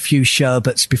out and had a few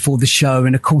sherbets before the show.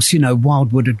 And of course,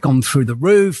 Wildwood had gone through the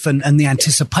roof and the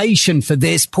anticipation for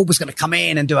this. Paul was going to come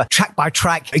in and do a track by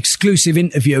track exclusive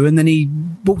interview. And then he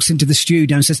walks into the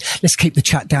studio and says, let's keep the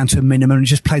chat down to a minimum and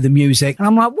just play the music. And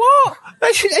I'm like, what?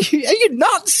 Are you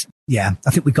nuts? Yeah,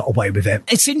 I think we got away with it.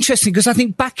 It's interesting because I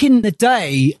think back in the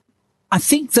day, I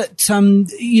think that,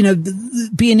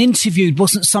 being interviewed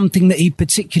wasn't something that he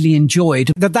particularly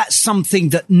enjoyed. That's something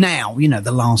that now,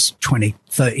 the last 20,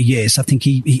 30 years, I think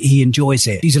he enjoys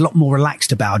it. He's a lot more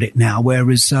relaxed about it now.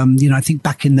 Whereas, I think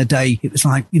back in the day, it was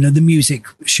like, the music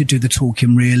should do the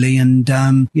talking really. And,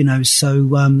 so.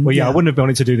 I wouldn't have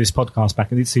wanted to do this podcast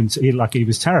back, and it seemed like he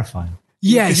was terrifying.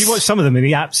 Yes. Because you watch some of them and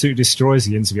he absolutely destroys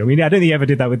the interview. I mean, I don't think he ever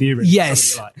did that with you. Really.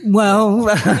 Yes. Well,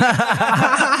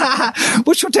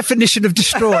 what's your definition of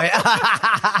destroy?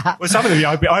 Well, some of them,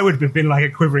 I would have been like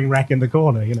a quivering wreck in the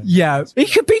corner, Yeah. He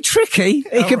could be tricky.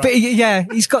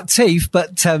 He's got teeth,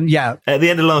 but, yeah. At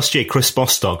the end of last year, Chris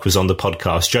Bostock was on the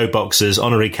podcast, Joe Boxer's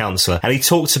honorary counsellor, and he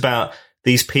talked about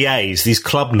these PAs, these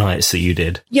club nights that you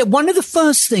did. Yeah, one of the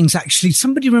first things, actually,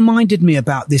 somebody reminded me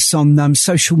about this on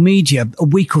social media a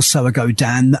week or so ago,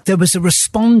 Dan, that there was a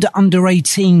Respond Under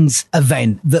 18s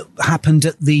event that happened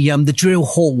at the Drill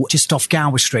Hall just off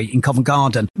Gower Street in Covent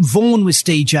Garden. Vaughan was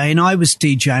DJing, I was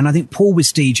DJing, I think Paul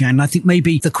was DJing, I think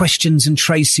maybe The Questions and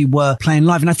Tracy were playing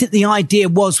live. And I think the idea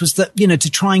was that,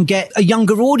 to try and get a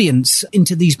younger audience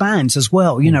into these bands as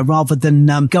well, rather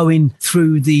than going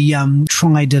through the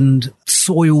tried and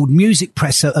soiled music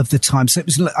press of the time. So it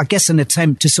was, I guess, an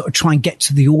attempt to sort of try and get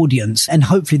to the audience, and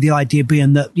hopefully the idea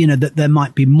being that, that there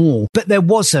might be more, but there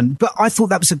wasn't. But I thought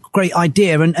that was a great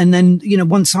idea. And then,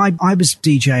 once I was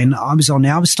DJing, I was on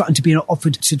there, I was starting to be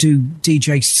offered to do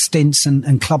DJ stints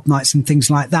and club nights and things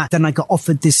like that. Then I got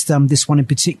offered this one in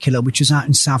particular, which was out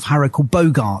in South Harrow called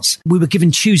Bogarts. We were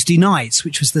given Tuesday nights,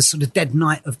 which was the sort of dead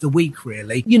night of the week,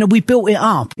 really. We built it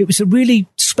up. It was a really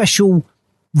special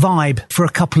vibe for a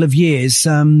couple of years.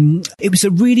 It was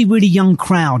a really, really young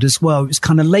crowd as well. It was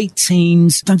kind of late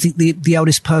teens. I don't think the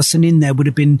eldest person in there would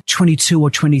have been 22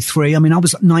 or 23. I mean, I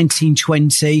was 19,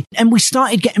 20. And we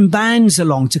started getting bands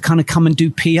along to kind of come and do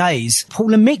PAs.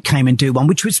 Paul and Mick came and do one,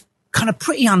 which was kind of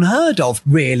pretty unheard of,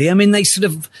 really. I mean,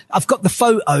 I've got the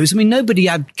photos. I mean, nobody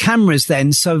had cameras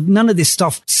then, so none of this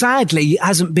stuff, sadly,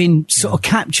 hasn't been sort of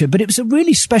captured. But it was a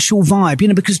really special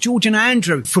vibe, because George and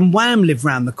Andrew from Wham lived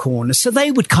round the corner, so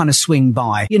they would kind of swing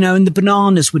by, and the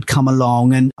Bananas would come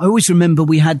along. And I always remember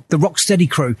we had the Rocksteady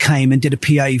crew came and did a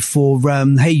PA for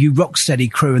Hey You Rocksteady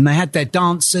crew, and they had their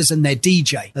dancers and their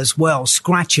DJ as well,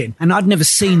 scratching. And I'd never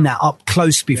seen that up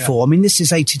close before. Yeah. I mean, this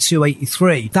is 82,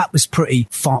 83. That was pretty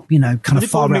far, kind of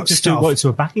far out stuff. Just to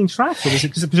a backing track, or was it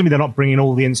because presumably they're not bringing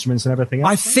all the instruments and everything else?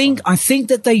 I think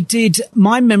that they did.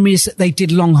 My memory is that they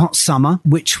did Long Hot Summer,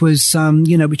 which was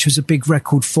which was a big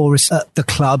record for us at the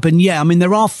club. And yeah, I mean,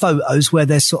 there are photos where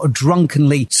they're sort of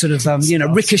drunkenly sort of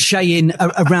ricocheting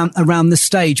around the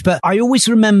stage. But I always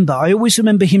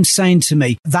remember him saying to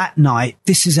me that night,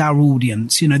 "This is our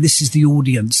audience. This is the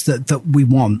audience that we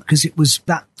want," because it was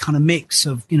that kind of mix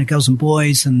of girls and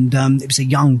boys, and it was a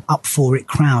young, up for it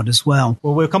crowd as well.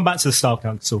 Well, we'll come back to the Style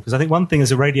Council, because I think one thing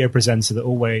as a radio presenter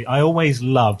that I always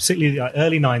loved, particularly the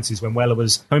early 90s when Weller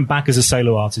was coming back as a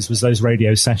solo artist, was those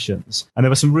radio sessions. And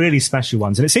there were some really special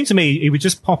ones. And it seemed to me he would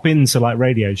just pop into like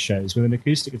radio shows with an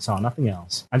acoustic guitar, nothing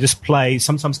else, and just play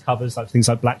sometimes covers, like things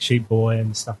like Black Sheep Boy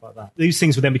and stuff like that. These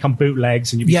things would then become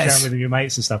bootlegs and you'd be sharing with your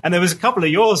mates and stuff. And there was a couple of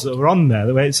yours that were on there.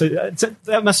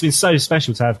 That must have been so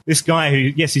special to have this guy who,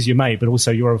 yes, he's your mate, but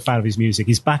also you're a fan of his music.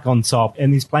 He's back on top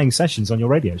and he's playing sessions on your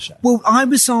radio show. Well, I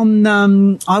was on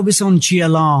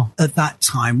GLR at that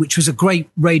time, which was a great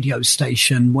radio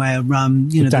station where,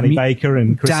 Danny Baker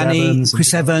and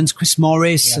Chris Evans, Chris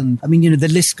Morris. Yeah. And I mean, the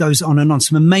list goes on and on.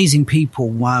 Some amazing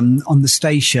people, on the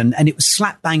station, and it was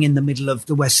slap bang in the middle of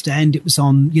the West End. It was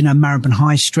on, Marylebone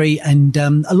High Street, and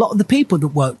a lot of the people that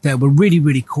worked there were really,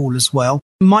 really cool as well.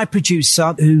 My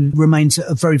producer, who remains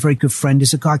a very, very good friend,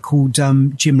 is a guy called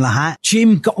Jim Lahat.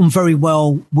 Jim got on very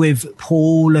well with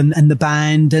Paul and the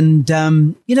band. And,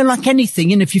 like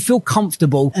anything, if you feel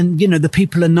comfortable and, the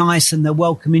people are nice and they're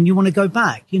welcoming, you want to go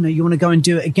back. You want to go and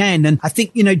do it again. And I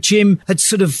think, Jim had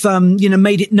sort of,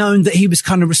 made it known that he was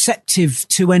kind of receptive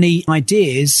to any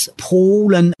ideas.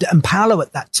 Paul and Paolo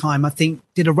at that time, I think,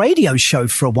 did a radio show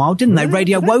for a while, didn't they?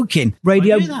 Radio Woking.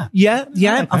 Yeah.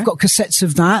 Okay. I've got cassettes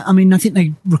of that. I mean, I think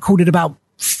they recorded about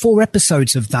 4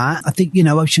 episodes of that. I think,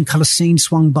 Ocean Colour Scene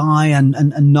swung by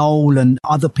and Noel and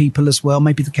other people as well,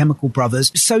 maybe the Chemical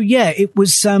Brothers. So yeah, it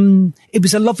was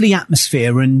a lovely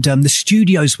atmosphere, and the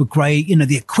studios were great.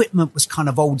 The equipment was kind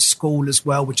of old school as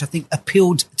well, which I think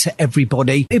appealed to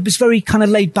everybody. It was very kind of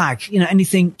laid back,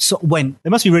 anything sort of went. It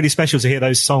must be really special to hear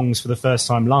those songs for the first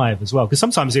time live as well, because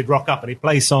sometimes he'd rock up and he'd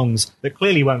play songs that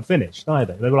clearly weren't finished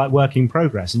either. They were like work in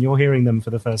progress and you're hearing them for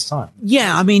the first time.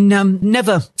 Yeah, I mean,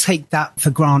 never take that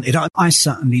for granted. I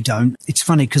certainly don't. It's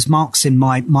funny because Mark's in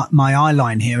my eye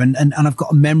line here, and I've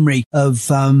got a memory of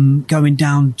going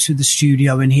down to the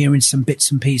studio and hearing some bits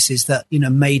and pieces that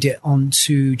made it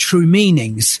onto True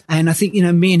Meanings. And I think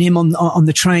me and him on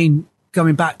the train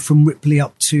going back from Ripley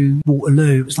up to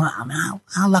Waterloo, it was like,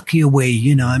 how lucky are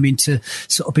we, to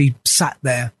sort of be sat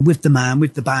there with the man,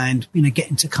 with the band,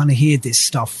 getting to kind of hear this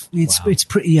stuff. It's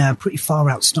pretty far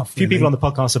out stuff. A few people on the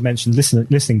podcast have mentioned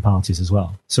listening parties as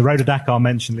well. So Rhoda Dakar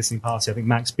mentioned listening party. I think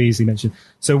Max Beasley mentioned.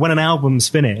 So when an album's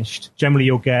finished, generally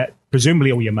you'll get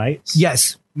presumably all your mates.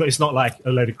 Yes. But it's not like a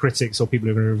load of critics or people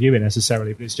who are going to review it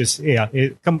necessarily, but it's just,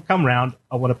 come round.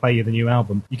 I want to play you the new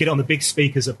album. You get it on the big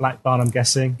speakers at Black Barn, I'm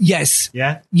guessing. Yes.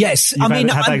 Yeah? Yes. You've had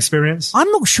that experience?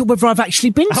 I'm not sure whether I've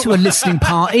actually been to a listening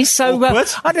party, so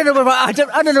I don't know whether I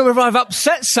don't know whether I've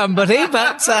upset somebody,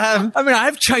 but I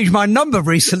have changed my number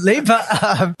recently, but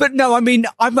no, I mean,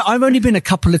 I've only been a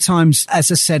couple of times,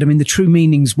 as I said. I mean, the True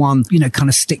Meanings one, kind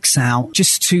of sticks out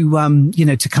just to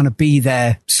to kind of be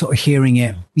there, sort of hearing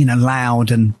it,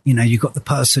 loud, and you've got the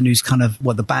person who's kind of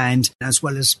the band, as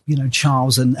well as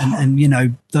Charles and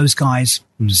those guys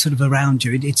sort of around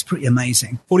you. It's pretty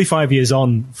amazing. 45 years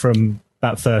on from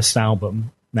that first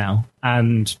album now,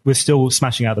 and we're still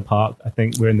smashing out the park. I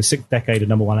think we're in the 6th decade of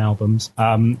number 1 albums.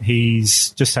 He's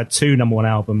just had 2 number 1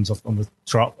 albums on the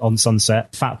trot on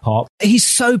Sunset, Fat Pop. He's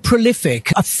so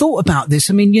prolific. I've thought about this.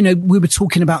 I mean, we were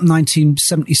talking about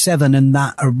 1977 and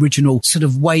that original sort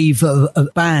of wave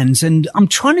of bands, and I'm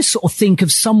trying to sort of think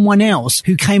of someone else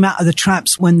who came out of the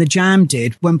traps when the Jam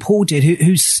did, when Paul did,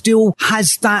 who still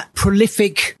has that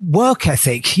prolific work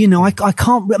ethic. I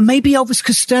can't, maybe Elvis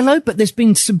Costello, but there's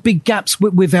been some big gaps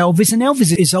with Elvis. And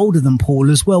Elvis is older than Paul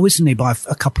as well, isn't he, by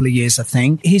a couple of years, I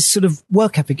think. His sort of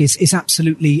work ethic is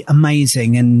absolutely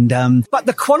amazing. And but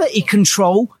the quality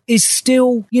control is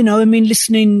still,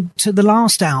 listening to the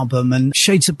last album and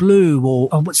Shades of Blue, or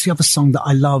what's the other song that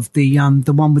I love? The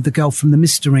one with the girl from the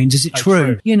Mysterines. Is it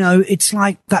true? It's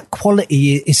like that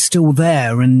quality is still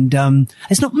there. And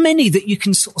there's not many that you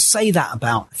can sort of say that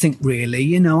about, I think,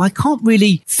 really. I can't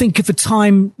really think of a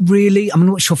time, really. I'm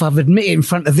not sure if I've admitted in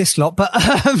front of this lot, but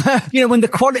when the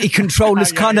quality control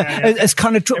is kind of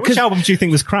dropped. Which album do you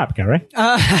think was crap, Gary?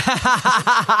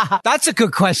 That's a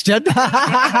good question.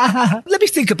 Let me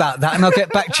think about that, and I'll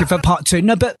get back to you for part 2.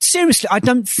 No, but seriously, I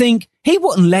don't think he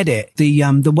wouldn't let it.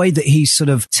 The way that he sort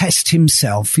of tests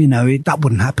himself, that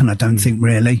wouldn't happen. I don't think,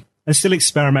 really. And still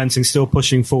experimenting, still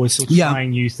pushing forward, still trying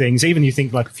new things. Even you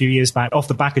think like a few years back, off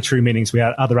the back of True Meanings, we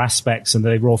had other aspects and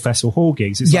the Royal Festival Hall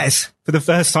gigs. It's yes. for the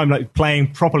first time, like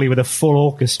playing properly with a full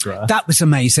orchestra. That was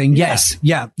amazing. Yes.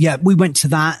 Yeah. We went to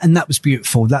that and that was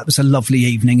beautiful. That was a lovely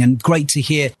evening and great to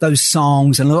hear those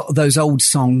songs and a lot of those old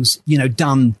songs,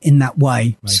 done in that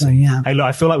way. Amazing. So, yeah. Hey, look,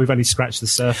 I feel like we've only scratched the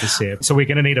surface here. So we're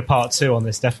going to need a part 2 on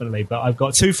this, definitely. But I've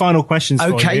got 2 final questions for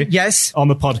you. Okay, yes. On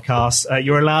the podcast.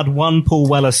 You're allowed one Paul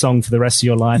Weller song for the rest of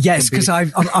your life. Yes, because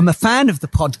I'm a fan of the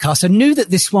podcast. I knew that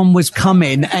this one was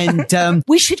coming and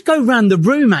we should go round the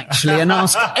room, actually, and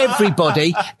ask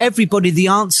everybody the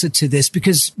answer to this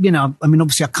because,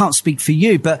 obviously I can't speak for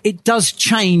you, but it does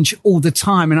change all the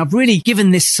time. And I've really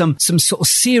given this some sort of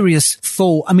serious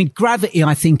thought. I mean, Gravity,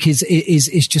 I think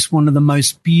is just one of the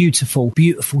most beautiful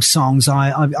songs.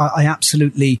 I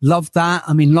absolutely love that.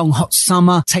 I mean, Long Hot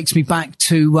Summer takes me back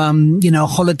to, a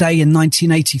holiday in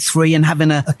 1983 and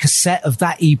having a cassette of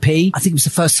that EP. I think it was the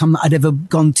first time that I'd ever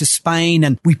gone to Spain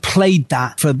and we played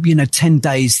that for, 10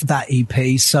 days, that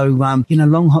EP. So,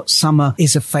 Long Hot Summer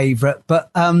is a favourite, but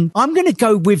I'm going to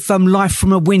go with Life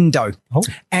from a Window. Oh.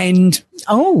 And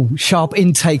sharp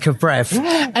intake of breath.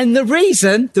 And the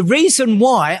reason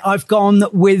why I've gone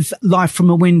with Life from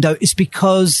a Window is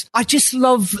because I just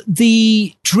love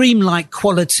the dreamlike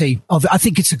quality of it. I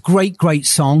think it's a great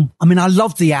song. I mean, I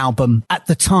loved the album at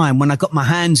the time when I got my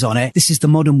hands on it. This is the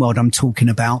modern world I'm talking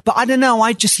about. But I don't know,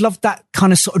 I just love that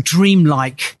kind of sort of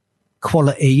dreamlike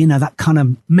quality, that kind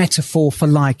of metaphor for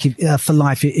life,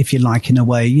 if you like, in a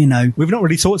way, We've not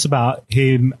really talked about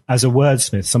him as a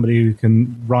wordsmith, somebody who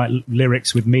can write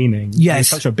lyrics with meaning.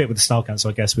 Yes. Touch a bit with the Style Council,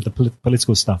 I guess, with the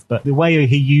political stuff, but the way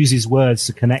he uses words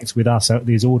to connect with us,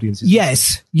 these audiences.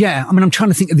 Yes. Yeah. I mean, I'm trying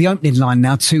to think of the opening line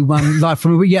now to Life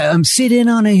from, I'm sitting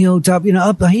on a hilltop,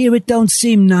 up here it don't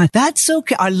seem nice. That's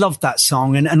okay. I love that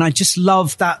song and I just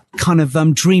love that kind of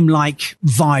dreamlike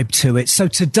vibe to it. So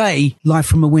today, Life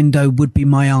from a Window would be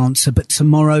my answer, but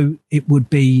tomorrow it would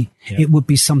be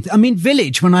something. I mean,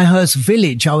 Village, when I heard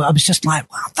Village, I was just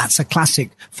like, wow, that's a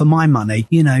classic for my money,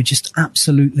 just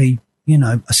absolutely,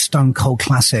 a stone cold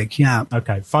classic. Yeah.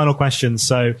 Okay. Final question.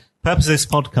 So, purpose of this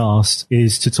podcast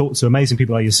is to talk to amazing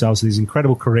people like yourselves, these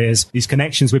incredible careers, these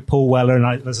connections with Paul Weller.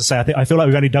 And as I say, I feel like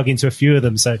we've only dug into a few of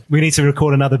them. So we need to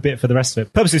record another bit for the rest of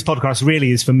it. Purpose of this podcast really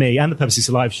is for me, and the purpose of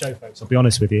the live show, folks, I'll be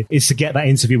honest with you, is to get that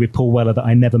interview with Paul Weller that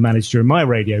I never managed during my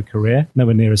radio career.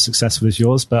 Nowhere near as successful as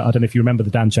yours, but I don't know if you remember the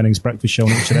Dan Jennings Breakfast Show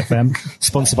on Orchard FM,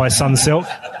 sponsored by Sunsilk.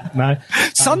 No?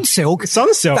 Sunsilk?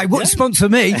 Sunsilk. They wouldn't sponsor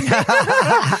me.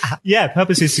 Yeah,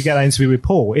 purpose is to get that interview with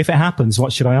Paul. If it happens,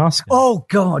 what should I ask him? Oh,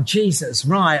 God, Jesus,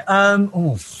 right.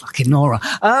 Fucking Nora.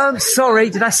 Sorry,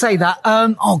 did I say that?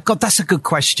 Oh, God, that's a good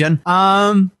question.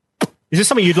 Is there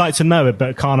something you'd like to know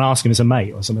but can't ask him as a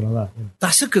mate or something like that?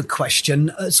 That's a good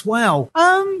question as well.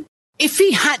 If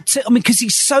he had to, because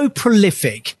he's so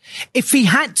prolific, if he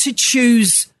had to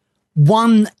choose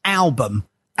one album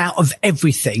out of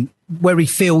everything where he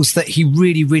feels that he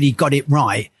really, really got it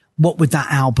right, what would that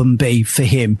album be for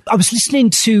him? I was listening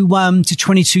to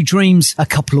 22 Dreams a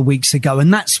couple of weeks ago,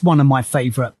 and that's one of my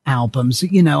favorite albums.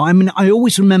 I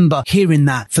always remember hearing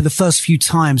that for the first few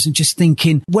times and just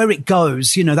thinking where it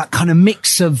goes, that kind of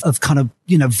mix of kind of,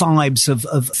 vibes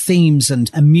of themes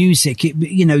and music.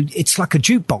 It's like a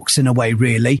jukebox in a way,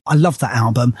 really. I love that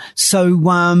album. So,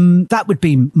 that would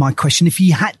be my question. If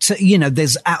he had to,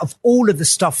 there's out of all of the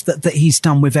stuff that he's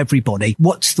done with everybody,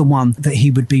 what's the one that he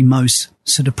would be most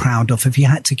sort of proud of if you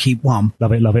had to keep one?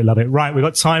 Love it, love it, love it. Right, we've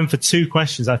got time for 2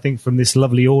 questions, I think, from this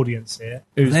lovely audience here.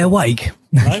 Are they awake?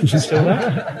 No, she's still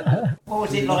there. What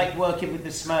was it like working with the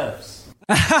Smurfs?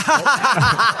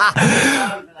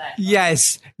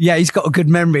 Yes. Yeah, he's got a good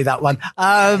memory, that one.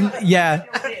 Yeah.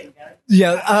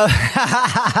 Yeah.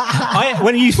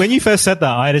 When you first said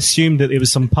that, I had assumed that it was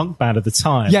some punk band at the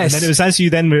time. Yes. And then it was as you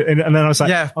then, and then I was like,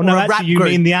 yeah, oh no, actually you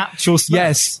mean the actual Smurfs.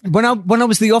 Yes. When I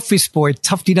was the office boy,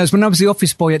 Tufty knows, when I was the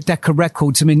office boy at Decca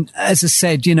Records, as I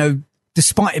said,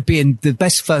 despite it being the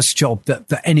best first job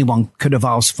that anyone could have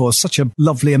asked for, such a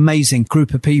lovely, amazing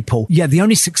group of people. Yeah, the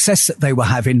only success that they were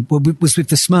having was with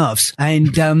the Smurfs.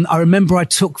 And I remember I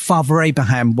took Father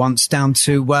Abraham once down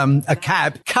to a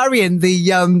cab carrying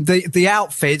the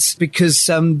outfits because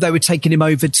they were taking him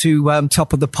over to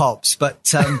Top of the Pops.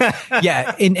 But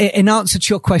yeah, in answer to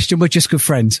your question, we're just good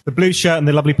friends. The blue shirt and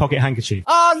the lovely pocket handkerchief.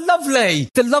 Oh, lovely.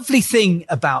 The lovely thing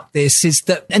about this is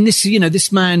that, and this,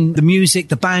 this man, the music,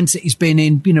 the bands that he's been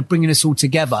in, bringing us all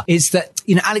together, is that,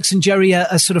 Alex and Jerry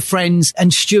are sort of friends,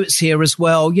 and Stuart's here as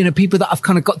well. People that I've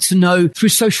kind of got to know through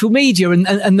social media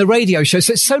and the radio show.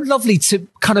 So it's so lovely to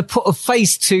kind of put a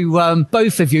face to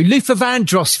both of you. Luther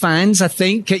Vandross fans, I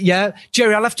think. Yeah.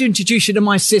 Jerry, I'll have to introduce you to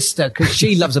my sister because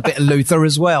she loves a bit of Luther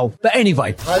as well. But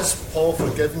anyway. Has Paul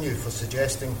forgiven you for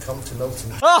suggesting Come to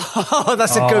Milton? Oh,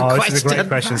 that's a good question. That's a great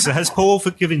question. So has Paul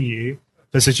forgiven you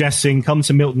for suggesting Come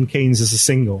to Milton Keynes as a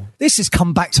single? This has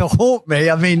come back to haunt me.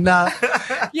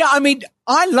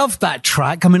 I love that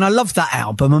track. I love that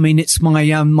album. It's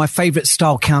my favourite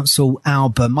Style Council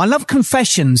album. I love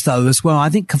Confessions though as well. I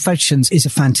think Confessions is a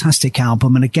fantastic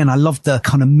album. And again, I love the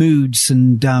kind of moods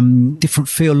and different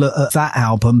feel of that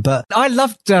album. But I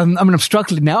loved, I'm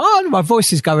struggling now. Oh, my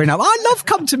voice is going up. I love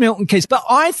Come to Milton Keynes. But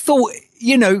I thought,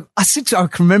 I can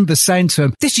remember saying to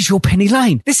him, this is your Penny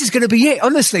Lane. This is going to be it.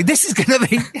 Honestly, this is going to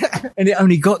be. And it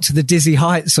only got to the dizzy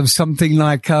heights of something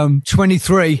like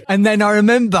 23. And then I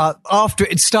remember after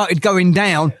it had started going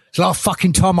down, it's the last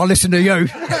fucking time I listened to you.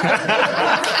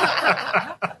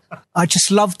 I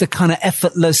just loved the kind of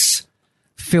effortless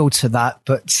feel to that.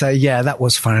 But that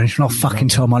was fun. It's not fucking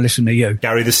time I listened to you.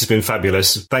 Gary, this has been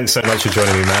fabulous. Thanks so much for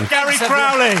joining me, man. Gary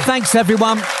Crowley. Thanks,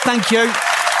 everyone. Thank you.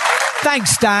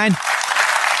 Thanks, Dan.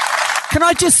 Can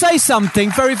I just say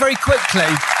something very, very quickly?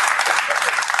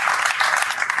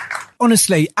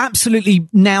 Honestly, absolutely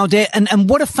nailed it. And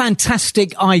what a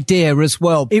fantastic idea as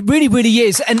well. It really, really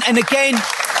is. And again,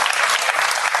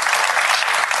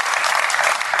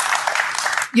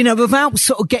 without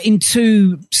sort of getting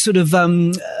too sort of,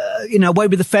 away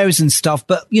with the fairies and stuff,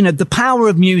 but, the power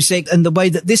of music and the way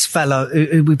that this fella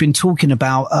who we've been talking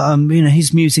about,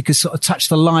 his music has sort of touched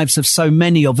the lives of so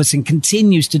many of us and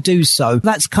continues to do so.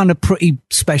 That's kind of pretty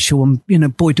special.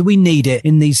 And, boy, do we need it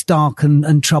in these dark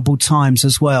and troubled times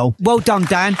as well. Well done,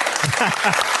 Dan.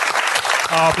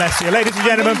 Oh, bless you. Ladies and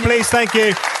gentlemen, please thank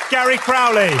you, Gary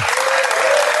Crowley.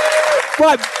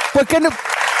 Right,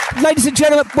 ladies and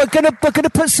gentlemen, we're gonna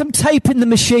put some tape in the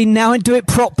machine now and do it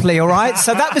properly, all right?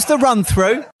 So that was the run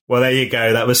through. Well, there you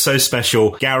go. That was so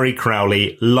special. Gary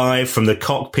Crowley, live from the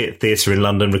Cockpit Theatre in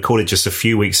London, recorded just a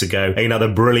few weeks ago. Another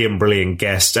brilliant, brilliant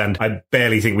guest. And I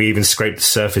barely think we even scraped the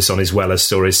surface on his Weller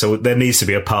story. So there needs to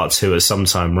be a part 2 at some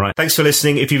time, right? Thanks for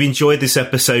listening. If you've enjoyed this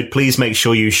episode, please make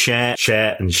sure you share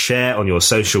on your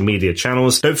social media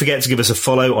channels. Don't forget to give us a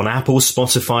follow on Apple,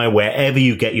 Spotify, wherever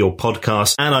you get your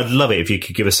podcasts. And I'd love it if you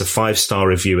could give us a 5-star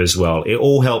review as well. It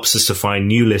all helps us to find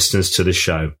new listeners to the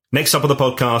show. Next up on the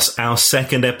podcast, our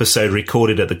second episode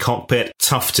recorded at the Cockpit,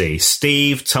 Tufty.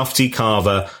 Steve Tufty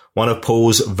Carver, one of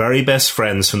Paul's very best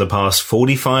friends from the past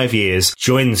 45 years,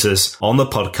 joins us on the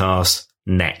podcast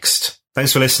next.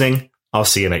 Thanks for listening. I'll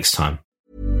see you next time.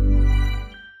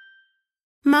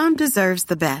 Mom deserves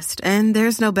the best, and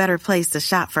there's no better place to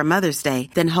shop for Mother's Day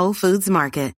than Whole Foods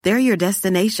Market. They're your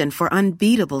destination for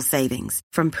unbeatable savings,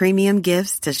 from premium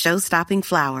gifts to show-stopping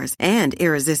flowers and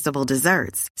irresistible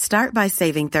desserts. Start by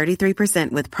saving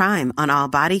 33% with Prime on all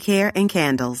body care and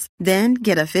candles. Then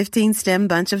get a 15-stem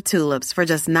bunch of tulips for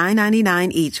just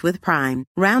 $9.99 each with Prime.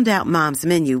 Round out Mom's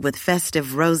menu with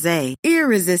festive rosé,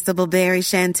 irresistible berry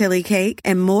chantilly cake,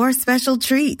 and more special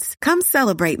treats. Come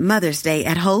celebrate Mother's Day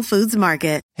at Whole Foods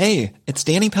Market. Hey, it's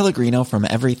Danny Pellegrino from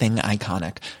Everything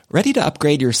Iconic. Ready to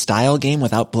upgrade your style game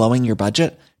without blowing your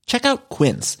budget? Check out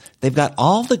Quince. They've got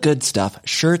all the good stuff,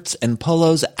 shirts and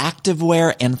polos,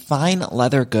 activewear, and fine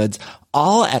leather goods,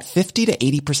 all at 50 to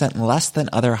 80% less than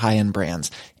other high-end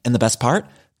brands. And the best part?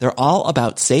 They're all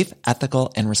about safe,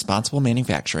 ethical, and responsible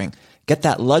manufacturing. Get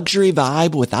that luxury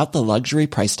vibe without the luxury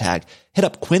price tag. Hit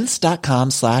up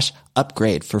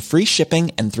quince.com/upgrade for free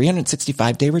shipping and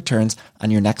 365-day returns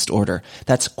on your next order.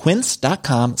 That's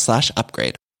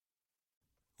quince.com/upgrade.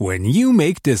 When you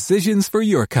make decisions for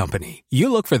your company,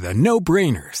 you look for the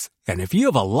no-brainers. And if you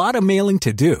have a lot of mailing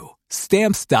to do,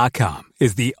 Stamps.com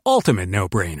is the ultimate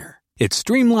no-brainer. It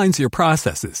streamlines your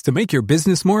processes to make your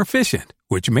business more efficient,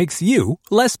 which makes you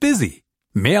less busy.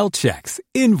 Mail checks,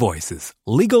 invoices,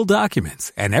 legal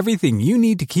documents, and everything you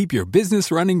need to keep your business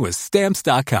running with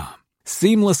Stamps.com.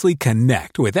 Seamlessly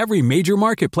connect with every major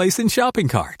marketplace and shopping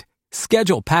cart.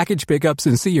 Schedule package pickups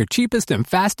and see your cheapest and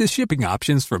fastest shipping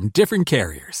options from different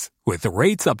carriers, with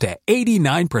rates up to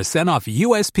 89% off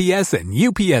USPS and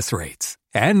UPS rates.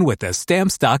 And with the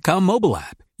Stamps.com mobile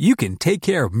app, you can take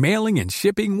care of mailing and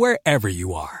shipping wherever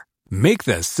you are. Make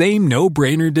the same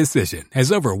no-brainer decision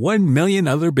as over 1 million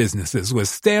other businesses with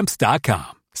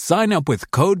Stamps.com. Sign up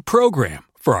with code PROGRAM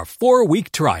for a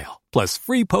 4-week trial, plus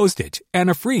free postage and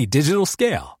a free digital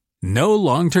scale. No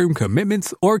long-term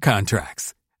commitments or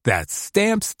contracts. That's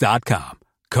Stamps.com.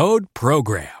 Code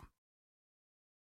PROGRAM.